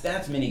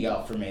 That's mini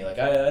golf for me. Like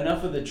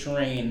enough of the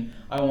terrain.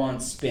 I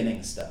want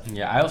spinning stuff.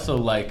 Yeah, I also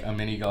like a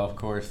mini golf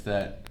course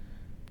that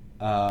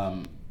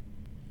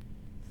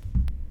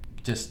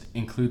just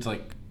includes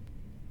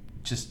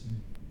just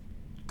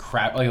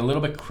crap, like a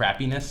little bit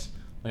crappiness.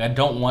 Like I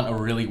don't want a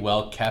really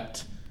well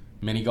kept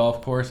mini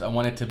golf course. I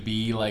want it to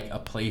be like a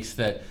place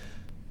that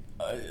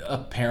a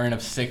parent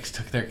of 6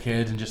 took their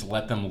kids and just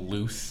let them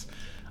loose.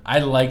 I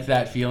like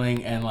that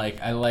feeling, and like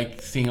I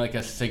like seeing like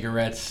a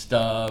cigarette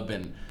stub,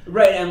 and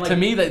right, and like, to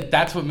me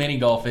that's what mini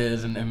golf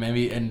is, and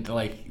maybe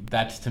like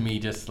that's to me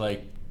just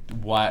like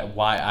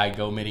why I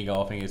go mini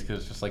golfing is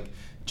because it's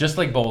just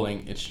like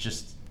bowling. It's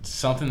just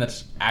something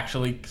that's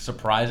actually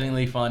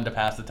surprisingly fun to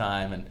pass the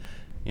time and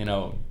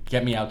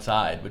get me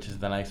outside, which is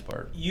the nice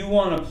part. You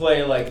want to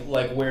play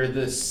like where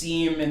the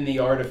seam in the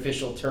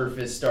artificial turf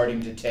is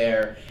starting to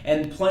tear,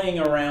 and playing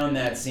around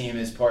that seam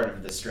is part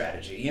of the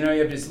strategy. You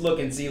have to just look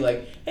and see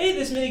like, hey,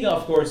 this mini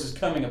golf course is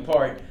coming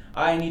apart.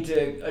 I need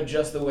to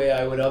adjust the way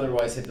I would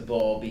otherwise hit the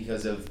ball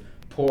because of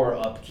poor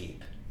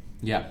upkeep.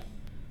 Yeah.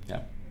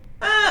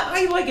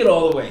 I like it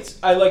all the ways.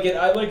 I like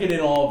it in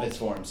all of its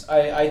forms.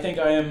 I think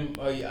I am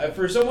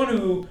for someone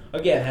who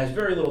again has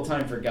very little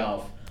time for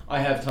golf. I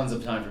have tons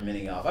of time for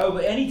mini golf.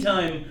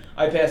 Anytime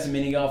I pass a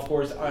mini golf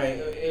course,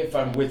 if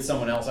I'm with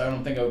someone else, I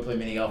don't think I would play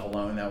mini golf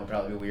alone. That would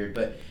probably be weird.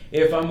 But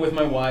if I'm with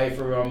my wife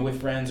or I'm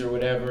with friends or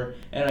whatever,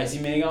 and I see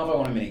mini golf, I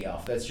want a mini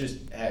golf. It's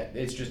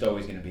just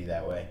always going to be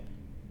that way.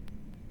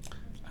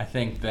 I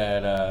think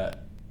that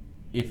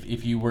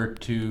if you were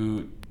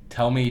to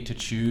tell me to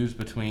choose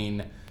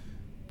between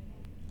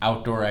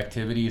outdoor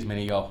activities,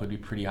 mini golf would be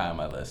pretty high on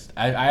my list.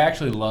 I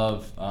actually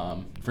love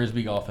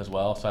frisbee golf as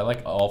well, so I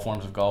like all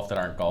forms of golf that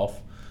aren't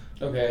golf.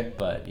 Okay.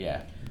 But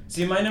yeah.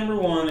 See, my number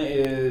one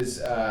is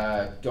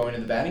going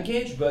to the batting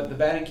cage, but the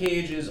batting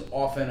cage is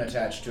often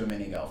attached to a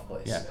mini golf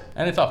place. Yeah,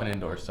 and it's often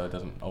indoors, so it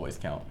doesn't always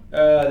count.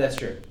 That's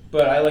true.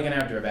 But I like an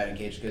outdoor batting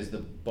cage because the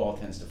ball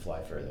tends to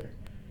fly further.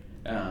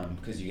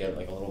 Because you get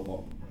like a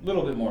little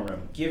bit more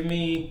room. Give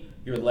me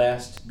your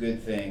last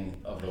good thing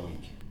of the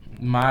week.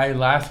 My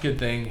last good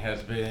thing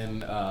has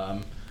been,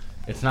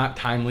 it's not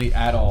timely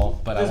at all,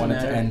 but I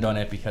wanted to end on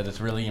it because it's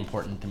really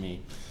important to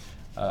me.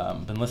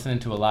 Been listening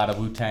to a lot of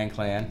Wu-Tang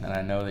Clan, and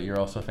I know that you're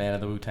also a fan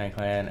of the Wu-Tang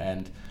Clan.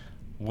 And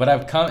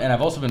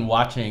I've also been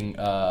watching,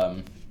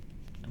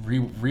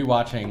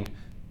 rewatching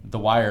The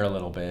Wire a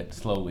little bit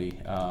slowly.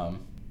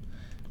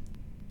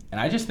 And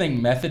I just think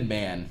Method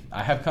Man.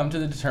 I have come to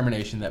the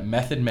determination that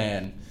Method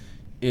Man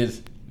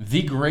is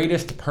the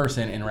greatest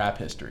person in rap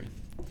history.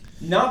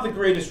 Not the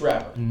greatest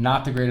rapper.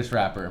 Not the greatest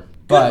rapper.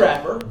 But good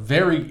rapper.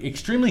 Very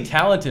extremely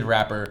talented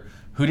rapper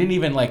who didn't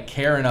even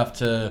care enough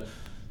to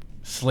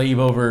slave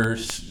over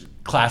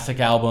classic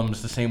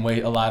albums the same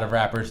way a lot of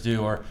rappers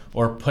do,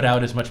 or put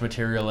out as much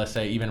material as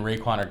say even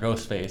Raekwon or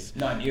Ghostface.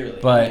 Not nearly.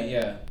 But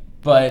yeah.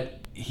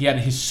 But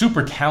he's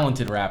super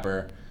talented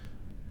rapper.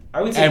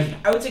 I would say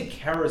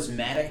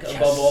charismatic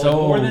above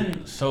all. More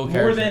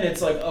than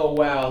it's like, oh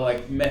wow,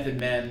 like Method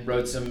Man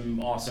wrote some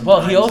awesome.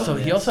 Well, he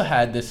also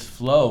had this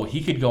flow.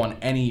 He could go on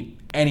any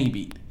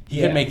beat.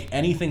 He could make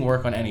anything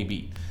work on any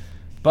beat.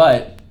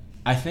 But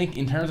I think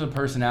in terms of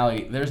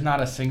personality, there's not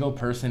a single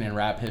person in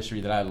rap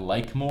history that I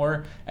like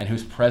more and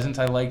whose presence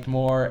I liked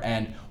more.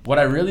 And what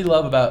I really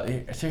love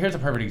so here's a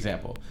perfect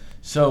example.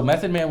 So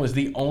Method Man was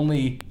the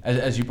only,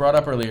 as you brought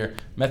up earlier,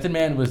 Method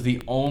Man was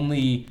the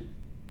only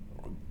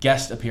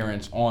guest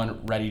appearance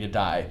on Ready to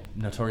Die,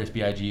 Notorious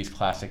B.I.G.'s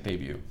classic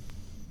debut.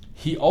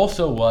 He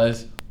also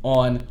was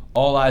on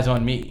All Eyes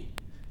on Me.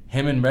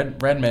 Him and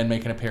Redman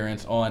make an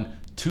appearance on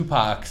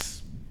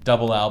Tupac's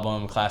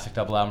classic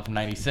double album from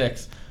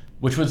 '96,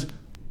 which was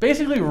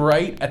basically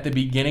right at the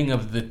beginning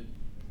of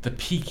the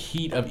peak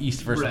heat of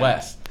East vs.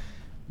 West.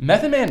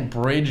 Method Man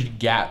bridged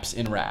gaps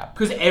in rap.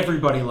 Because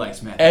everybody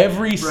likes Method Man.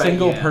 Every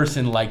single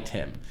person liked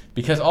him.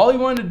 Because all he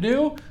wanted to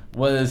do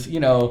was,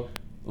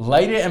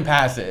 light it and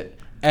pass it.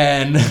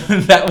 And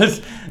that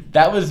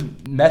was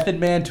Method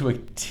Man to a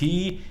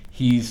T.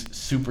 He's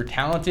super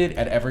talented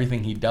at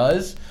everything he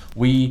does.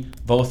 We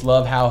both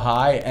love How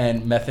High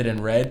and Method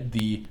and Red,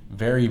 the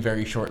very,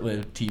 very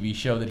short-lived TV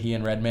show that he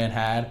and Redman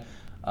had.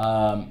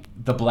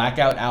 The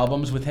Blackout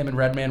albums with him and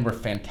Redman were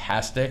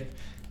fantastic.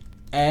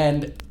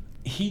 And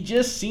he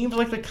just seems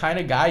like the kind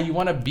of guy you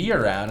want to be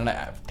around.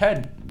 And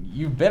Ted,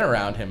 you've been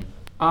around him.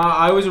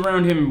 I was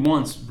around him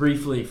once,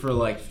 briefly, for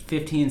like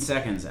 15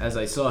 seconds, as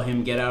I saw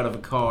him get out of a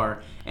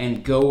car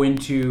and go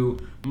into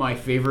my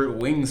favorite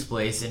wings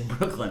place in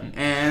Brooklyn.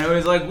 And I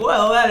was like,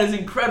 well, that is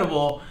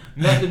incredible.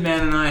 Method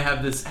Man and I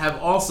have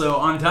also,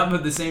 on top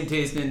of the same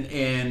taste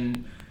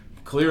in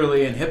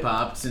clearly in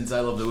hip-hop, since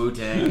I love the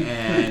Wu-Tang,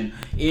 and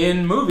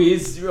in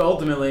movies,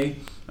 ultimately,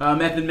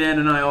 Method Man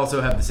and I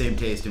also have the same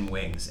taste in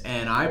wings.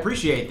 And I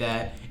appreciate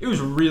that. It was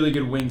a really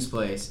good wings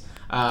place.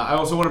 I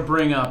also want to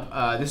bring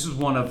up, this is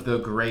one of the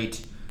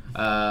great,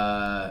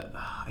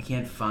 I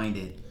can't find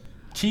it.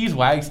 Cheese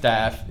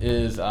Wagstaff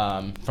is,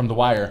 from The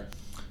Wire,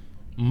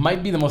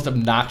 might be the most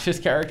obnoxious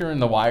character in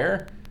The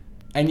Wire,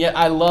 and yet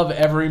I love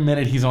every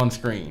minute he's on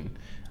screen.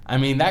 I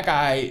mean, that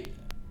guy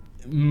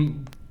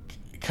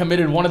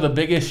committed one of the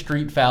biggest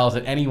street fouls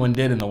that anyone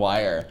did in The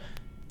Wire,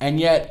 and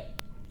yet,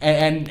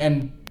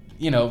 and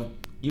you know.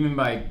 You mean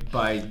by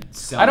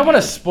selling? I don't want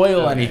to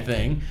spoil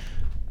anything.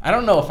 I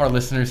don't know if our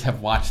listeners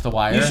have watched The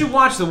Wire. You should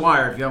watch The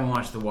Wire if you haven't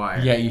watched The Wire.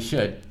 Yeah, you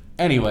should.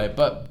 Anyway,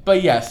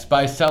 but yes,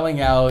 by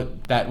selling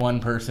out that one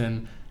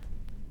person,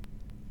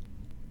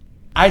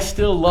 I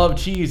still love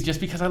Cheese just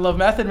because I love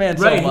Method Man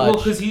so much. Right, well,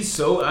 because he's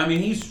so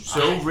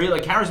really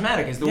like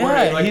charismatic is the word.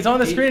 Yeah, Like, he's on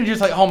the screen and just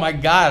like, oh my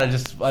god, he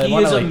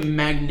is a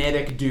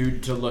magnetic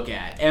dude to look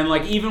at. And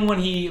like even when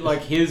he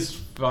like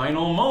his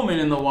final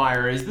moment in The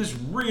Wire is this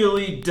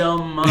really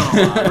dumb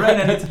monologue, right?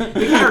 And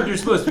the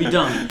character's supposed to be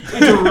dumb.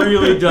 It's a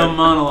really dumb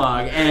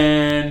monologue,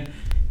 and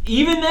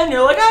even then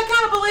you're like, I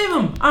kind of believe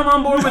him. I'm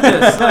on board with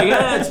this. Like,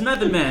 yeah, it's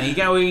Method Man. He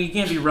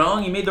can't be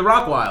wrong. He made The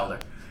Rock wilder.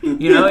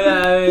 You know,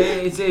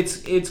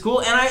 it's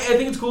cool, and I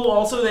think it's cool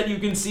also that you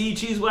can see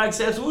Cheese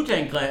Wagstaff's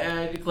Wu-Tang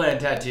Clan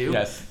tattoo.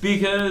 Yes.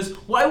 Because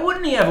why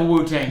wouldn't he have a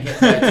Wu-Tang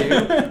tattoo?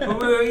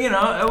 You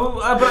know,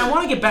 but I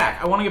want to get back.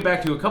 I want to get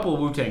back to a couple of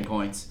Wu-Tang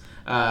points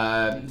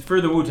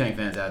for the Wu-Tang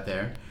fans out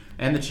there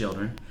and the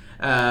children.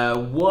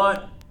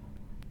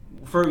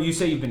 You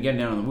say you've been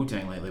getting down on the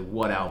Wu-Tang lately.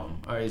 What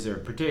album? Or is there a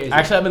particular?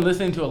 Actually, I've been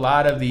listening to a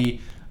lot of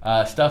the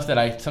stuff that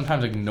I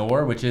sometimes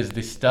ignore, which is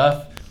the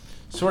stuff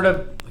sort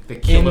of.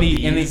 In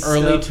the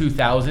early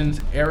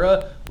 2000s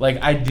era, like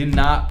at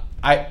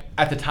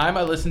the time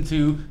I listened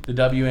to the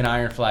W and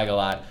Iron Flag a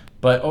lot,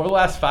 but over the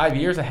last 5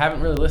 years I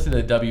haven't really listened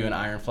to the W and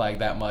Iron Flag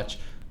that much.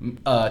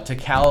 To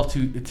Cal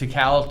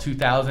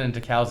 2000 and to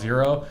Cal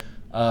Zero,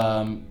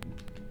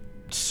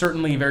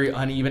 certainly very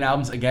uneven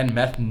albums. Again,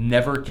 Meth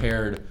never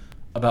cared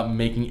about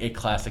making a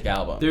classic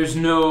album. There's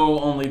no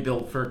only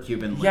built for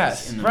Cuban links.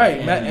 Yes,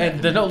 right.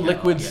 And there's no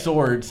Liquid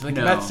Swords. Like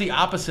that's the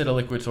opposite of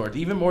Liquid Swords,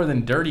 even more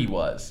than Dirty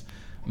was.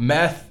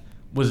 Meth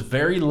was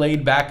very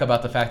laid back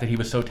about the fact that he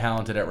was so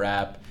talented at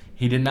rap.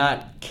 He did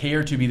not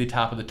care to be the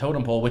top of the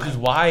totem pole, which is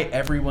why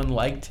everyone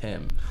liked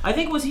him. I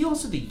think, was he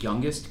also the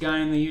youngest guy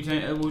in the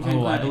Wu-Tang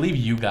Clan? I believe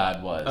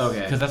U-God was.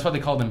 Okay. Because that's why they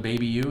called him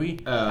Baby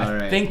Huey.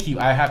 I think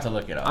I have to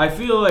look it up. I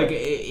feel like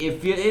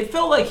it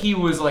felt like he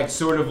was like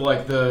sort of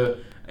like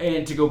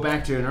and to go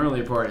back to an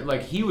earlier part,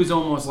 like he was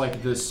almost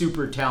like the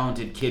super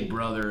talented kid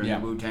brother in the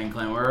Wu-Tang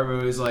Clan, where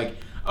everybody was like,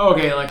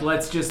 okay, like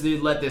let's just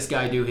let this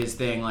guy do his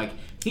thing. Like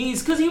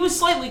because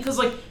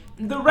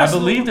the rest. I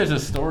believe there's a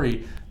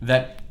story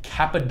that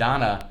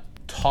Capadonna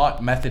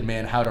taught Method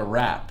Man how to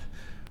rap,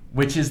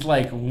 which is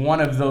like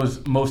one of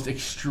those most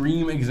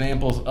extreme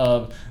examples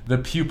of the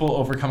pupil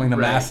overcoming the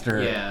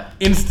master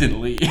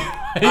instantly.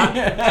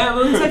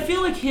 I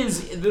feel like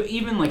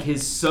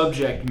his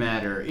subject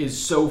matter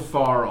is so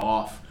far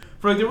off.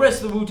 For like the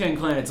rest of the Wu-Tang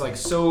Clan, it's like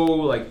so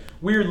like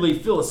weirdly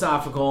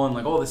philosophical and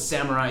like all the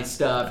samurai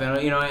stuff and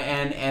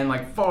and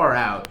like far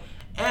out.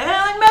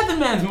 And like Method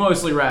Man's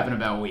mostly rapping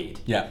about weed.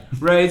 Yeah.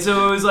 Right?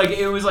 So it was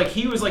like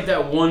he was like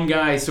that one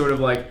guy sort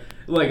of like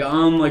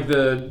on like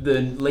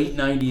the late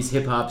 90s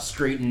hip hop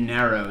straight and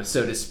narrow,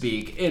 so to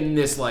speak, in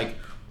this like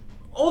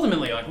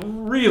ultimately like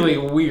really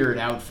weird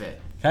outfit.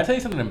 Can I tell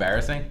you something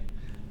embarrassing?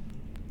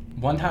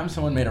 One time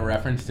someone made a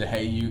reference to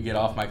 "Hey, you get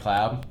off my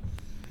cloud,"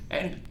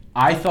 and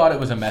I thought it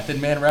was a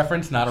Method Man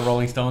reference, not a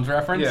Rolling Stones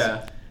reference.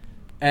 Yeah.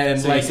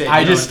 And so like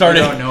I just started.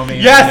 You don't know me.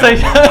 Yes, I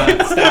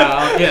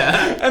style.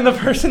 Yeah. And the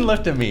person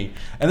looked at me,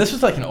 and this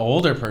was like an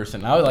older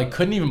person. I like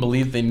couldn't even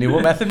believe they knew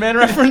a Method Man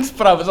reference,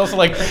 but I was also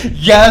like,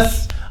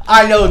 yes,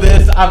 I know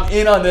this. I'm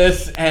in on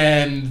this.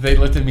 And they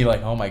looked at me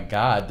like, oh my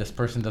god, this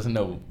person doesn't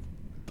know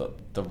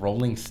the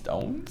Rolling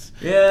Stones.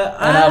 Yeah.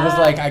 And I was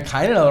like, I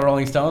kind of know the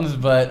Rolling Stones,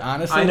 but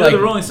honestly, I know the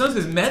Rolling Stones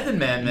because Method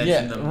Man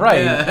mentioned them.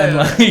 Right. Yeah.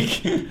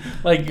 And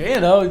like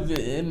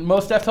and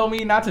Mos Def told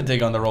me not to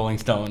dig on the Rolling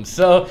Stones.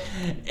 So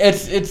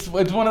it's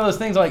one of those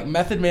things. Like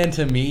Method Man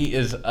to me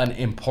is an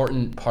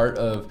important part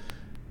of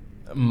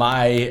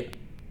my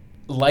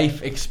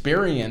life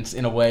experience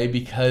in a way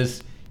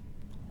because,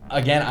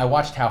 again, I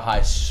watched How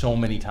High so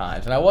many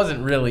times, and I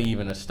wasn't really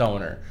even a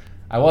stoner.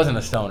 I wasn't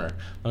a stoner.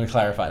 Let me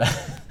clarify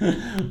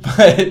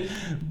that.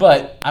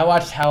 but I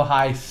watched How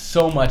High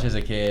so much as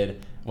a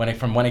kid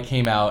from when it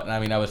came out, and I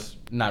mean I was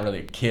not really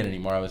a kid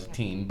anymore. I was a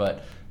teen,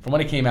 but from when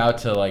it came out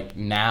to like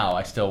now,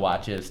 I still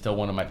watch it. It's still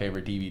one of my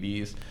favorite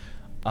DVDs.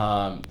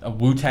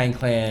 Wu-Tang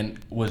Clan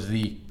was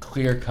the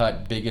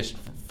clear-cut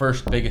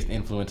first biggest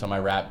influence on my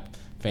rap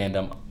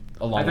fandom.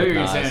 Along I thought with you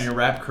were going Nas. to say on your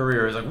rap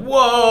career. I was like,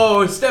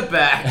 whoa, step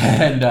back.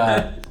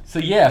 And so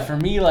yeah, for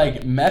me,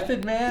 like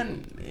Method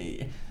Man,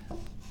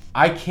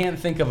 I can't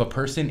think of a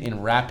person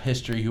in rap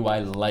history who I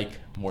like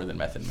more than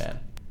Method Man.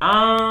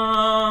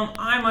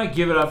 I might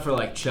give it up for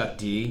like Chuck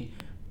D,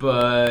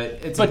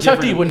 but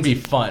Chuck D wouldn't be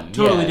fun.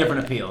 Totally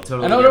different appeal.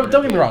 Totally.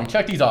 Don't get me wrong,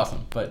 Chuck D's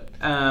awesome, but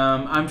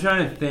I'm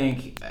trying to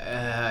think.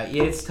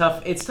 It's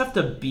tough. It's tough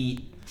to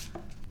beat.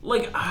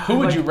 Like who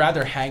would you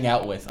rather hang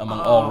out with among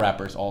all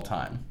rappers all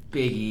time?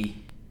 Biggie.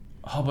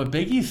 Oh, but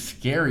Biggie's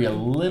scary a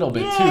little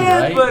bit Yeah, too,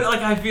 right? but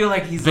like I feel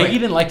like he's Biggie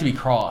didn't like to be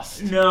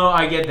crossed. No,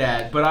 I get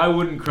that, but I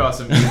wouldn't cross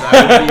him because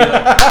I would be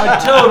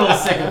like a total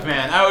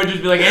sycophant. I would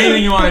just be like,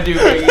 anything you want to do,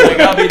 Biggie. Like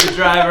I'll be the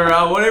driver.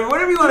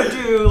 Whatever you want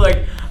to do.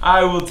 Like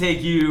I will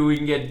take you. We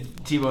can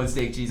get T-bone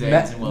steak, cheese,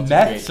 eggs, and Welch's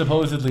Meth Grape.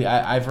 supposedly,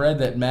 I've read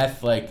that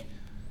Meth like.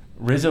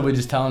 RZA would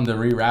just tell him to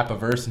re-rap a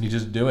verse and he'd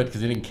just do it because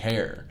he didn't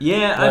care.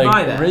 Yeah, like, I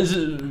buy that.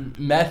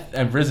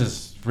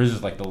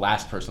 RZA's like the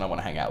last person I want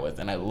to hang out with,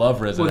 and I love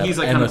RZA. Well, he's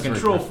like kind of a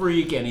control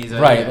freak, and he's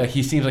right. Yeah. Like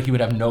he seems like he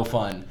would have no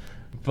fun,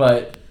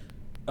 but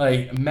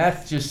like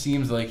Meth just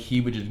seems like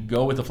he would just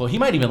go with the flow. He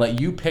might even let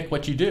you pick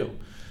what you do.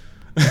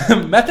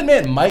 Method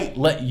Man might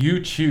let you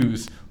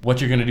choose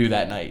what you're gonna do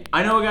that night.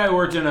 I know a guy who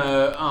worked on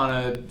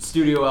a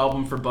studio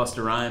album for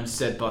Busta Rhymes.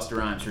 Said Busta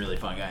Rhymes really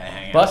fun guy to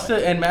hang out with.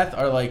 Busta and Meth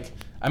are like.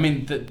 I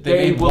mean,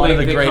 they made one of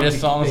the greatest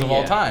songs of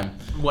all time.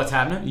 What's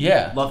Happening?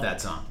 Yeah. Love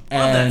that song.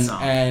 Love that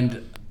song.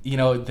 And, you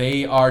know,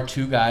 they are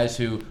two guys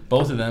who,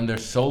 both of them, their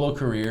solo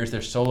careers,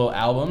 their solo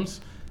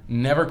albums,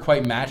 never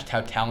quite matched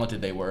how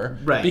talented they were.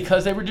 Right.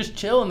 Because they were just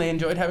chill and they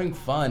enjoyed having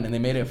fun and they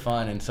made it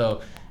fun. And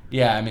so,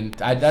 yeah, I mean,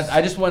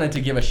 I just wanted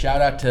to give a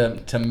shout out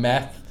to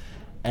Meth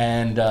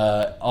and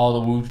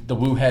all the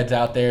woo heads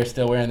out there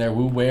still wearing their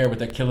woo wear with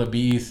their Killer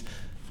Bees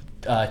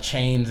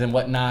chains and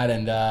whatnot.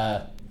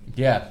 And,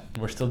 yeah,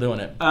 we're still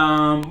doing it.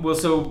 Well,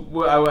 so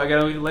I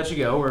gotta let you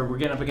go. We're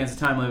getting up against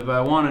the time limit, but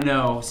I want to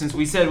know, since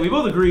we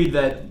both agreed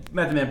that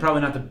Method Man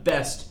probably not the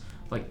best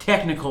like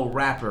technical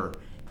rapper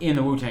in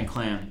the Wu-Tang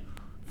Clan.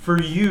 For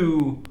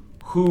you,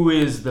 who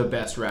is the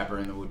best rapper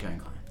in the Wu-Tang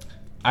Clan?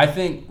 I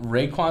think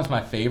Raekwon's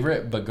my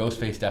favorite, but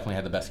Ghostface definitely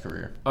had the best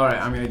career. All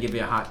right, I'm gonna give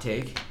you a hot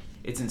take.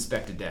 It's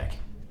Inspector Deck.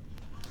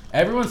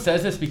 Everyone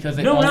says this because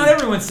they not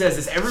everyone says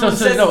this. Everyone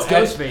says it's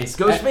Ghostface.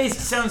 Ghostface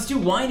sounds too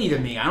whiny to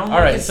me. I don't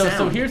like his sound.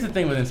 So here's the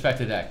thing with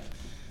Inspector Deck.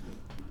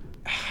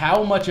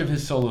 How much of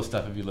his solo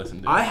stuff have you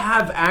listened to? I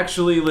have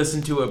actually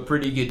listened to a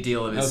pretty good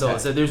deal of his solo.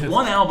 So there's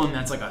one album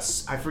that's like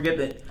I forget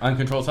that.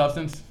 Uncontrolled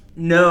Substance?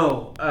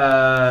 No.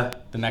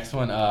 The next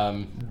one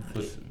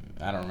was,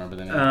 I don't remember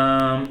the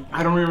name.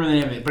 I don't remember the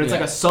name of it, but it's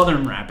like a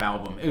southern rap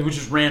album, which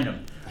is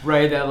random,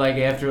 right? That like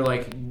after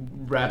like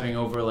rapping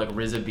over like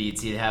RZA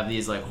beats, he'd have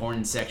these like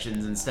horn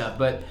sections and stuff.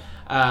 But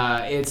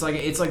it's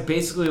like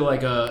basically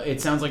like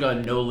it sounds like a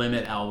No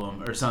Limit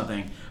album or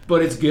something.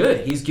 But it's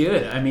good. He's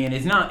good. I mean,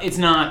 it's not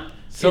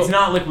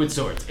Liquid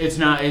Swords. It's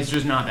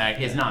just not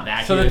that. It's not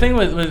that. So good. The thing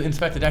with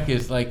Inspector Deck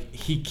is like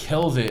he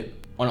kills it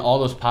on all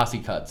those posse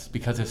cuts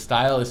because his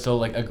style is so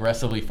like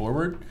aggressively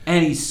forward.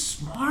 And he's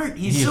smart.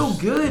 He's so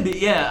good.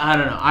 Yeah, I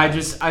don't know.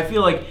 I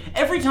feel like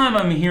every time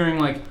I'm hearing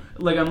like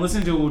I'm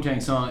listening to a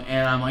Wu-Tang song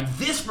and I'm like,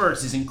 this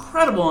verse is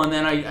incredible, and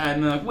then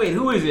I'm like, wait,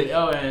 who is it?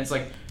 Oh, and it's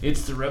like,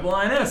 it's the Rebel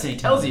INS, and he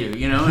tells you,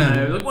 and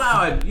I'm like,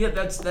 wow,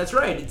 that's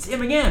right, it's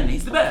him again.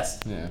 He's the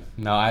best. Yeah.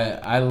 No,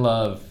 I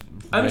love.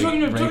 I'm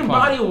talking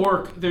body of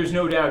work. There's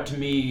no doubt to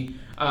me.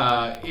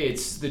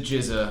 It's the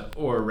GZA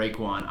or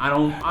Raekwon. I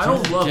don't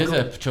love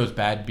GZA chose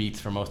bad beats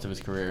for most of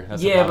his career.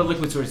 That's but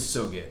Liquid Swords is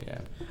so good.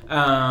 Yeah.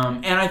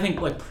 And I think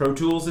like Pro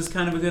Tools is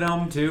kind of a good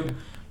album too,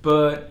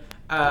 but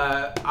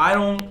I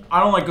don't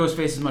like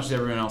Ghostface as much as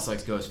everyone else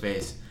likes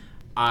Ghostface.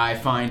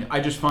 I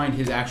just find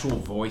his actual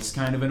voice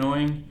kind of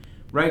annoying.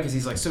 Right, because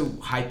he's like so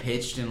high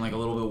pitched and like a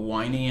little bit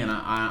whiny, and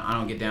I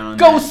don't get down on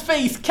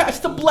Ghostface, catch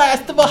the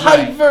blast of a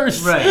high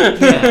verse. Right,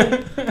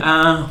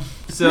 yeah.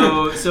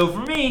 So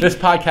for me, this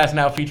podcast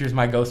now features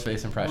my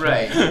Ghostface impression.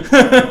 Right.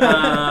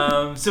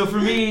 So for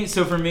me,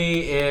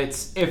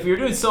 it's if you're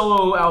doing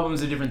solo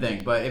albums, a different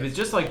thing. But if it's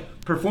just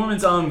like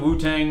performance on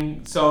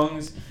Wu-Tang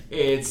songs,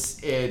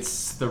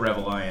 it's the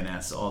Rebel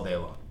INS all day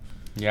long.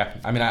 Yeah,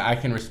 I mean I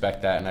can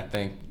respect that, and I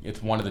think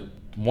it's one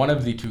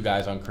of the two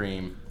guys on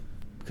Cream.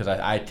 Because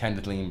I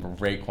tend to lean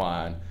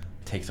Raekwon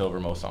takes over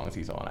most songs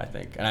he's on, I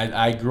think. And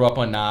I grew up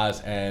on Nas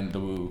and the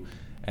Wu,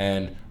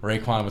 and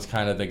Raekwon was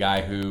kind of the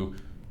guy who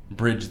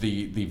bridged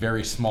the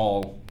very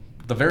small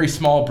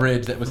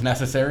bridge that was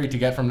necessary to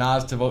get from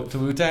Nas to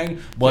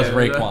Wu-Tang was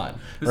Raekwon. It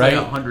was right?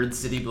 like 100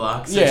 city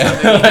blocks. Yeah,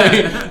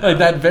 like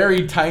that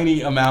very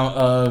tiny amount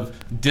of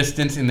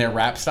distance in their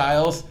rap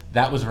styles.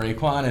 That was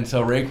Raekwon, and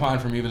so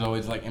Raekwon for me was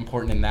always like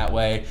important in that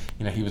way.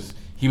 You know, he's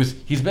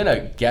been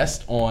a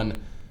guest on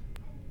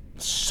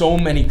so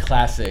many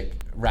classic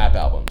rap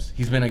albums.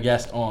 He's been a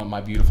guest on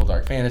My Beautiful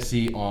Dark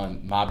Fantasy, on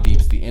Mobb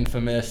Deep's The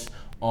Infamous,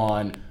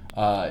 on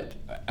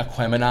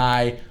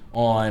Aquemini,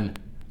 on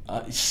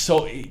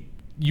so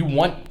you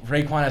want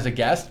Raekwon as a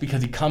guest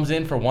because he comes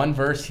in for one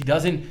verse. He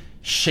doesn't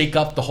shake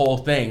up the whole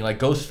thing like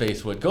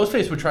Ghostface would.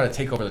 Ghostface would try to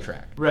take over the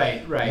track.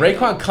 Right.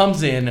 Raekwon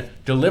comes in,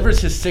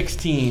 delivers his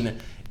 16.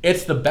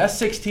 It's the best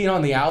 16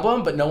 on the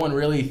album, but no one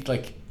really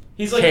like.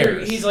 He's like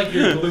your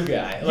glue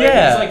guy.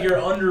 He's like your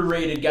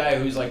underrated guy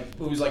who's like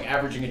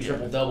averaging a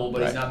triple double,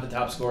 but he's not the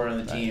top scorer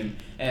on the team,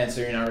 and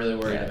so you're not really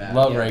worried about.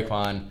 Love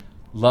Raekwon,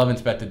 love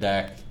Inspector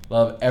Deck,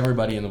 love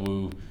everybody in the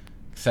Wu,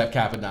 except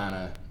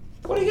Capadonna.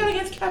 What do you got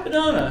against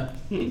Capadonna?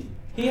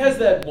 He has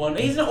that one.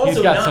 He's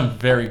also got not, some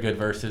very good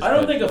verses. I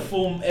don't think a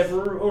full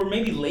ever, or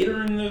maybe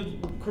later in the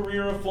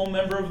career, a full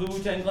member of the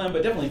Wu-Tang Clan,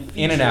 but definitely featured.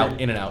 In and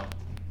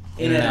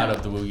out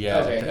of the Wu, yeah,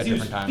 okay, at he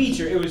was different times.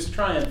 It was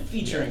Triumph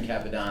featuring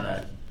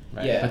Capadonna.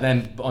 Right. Yeah. But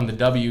then on the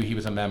W, he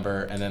was a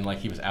member, and then like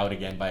he was out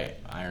again by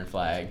Iron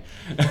Flag.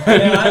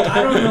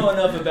 I don't know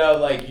enough about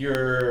like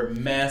your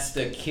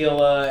Master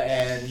Killa,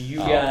 and you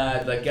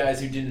got like guys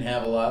who didn't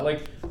have a lot.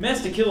 Like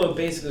Master Killa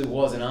basically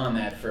wasn't on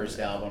that first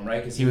album,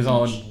 right? Because he was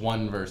on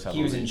one verse.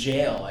 He was in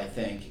jail, I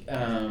think.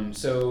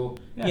 So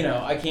Yeah. you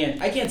know, I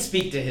can't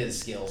speak to his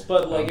skills,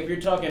 but like if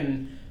you're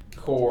talking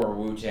core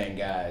Wu-Tang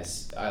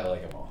guys, I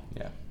like them all.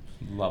 Yeah,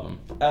 love him.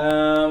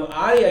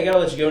 Adi, I gotta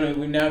let you go.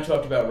 We've now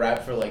talked about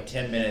rap for like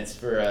 10 minutes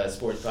for a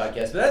sports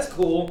podcast, but that's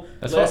cool.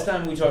 Last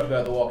time we talked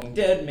about The Walking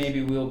Dead.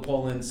 Maybe we'll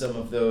pull in some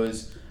of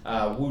those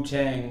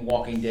Wu-Tang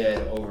Walking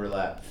Dead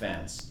overlap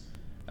fans.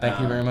 Thank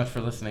you very much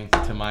for listening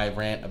to my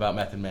rant about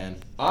Method Man.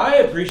 I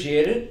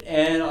appreciate it,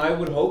 and I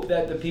would hope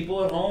that the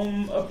people at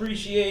home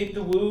appreciate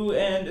the Wu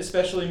and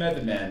especially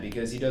Method Man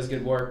because he does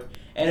good work.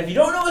 And if you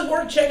don't know his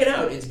work, check it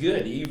out. It's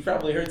good. You've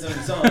probably heard some of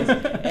his songs.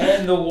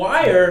 And The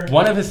Wire...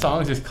 One of his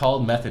songs is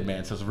called Method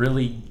Man, so it's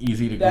really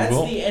easy to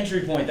Google. That's the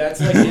entry point. That's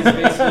like his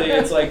basically...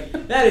 It's like...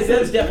 That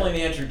is definitely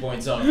the entry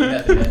point song for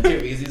Method Man, too.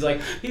 Because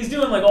he's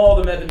doing like all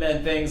the Method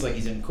Man things. Like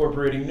he's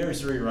incorporating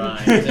nursery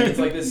rhymes. And it's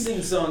like this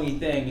sing-songy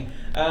thing.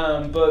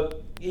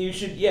 But you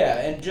should... Yeah,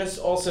 and just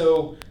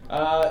also...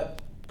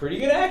 pretty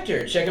good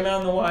actor. Check him out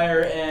on The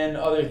Wire and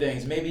other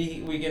things.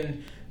 Maybe we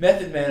can...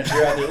 Method Man, if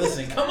you're out there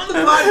listening, come on the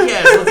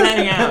podcast. Let's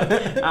hang out.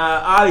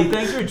 Adi,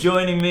 thanks for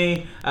joining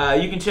me.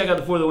 You can check out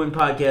the For the Win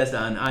podcast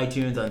on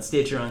iTunes, on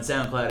Stitcher, on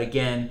SoundCloud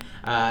again.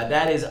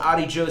 That is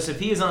Adi Joseph.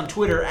 He is on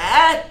Twitter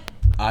at...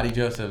 Adi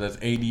Joseph. That's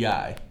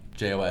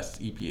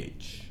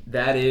ADIJOSEPH.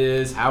 That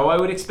is how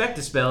I would expect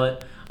to spell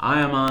it.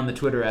 I am on the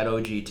Twitter at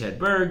OG Ted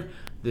Berg.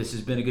 This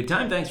has been a good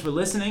time. Thanks for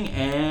listening,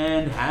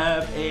 and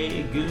have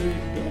a good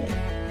day.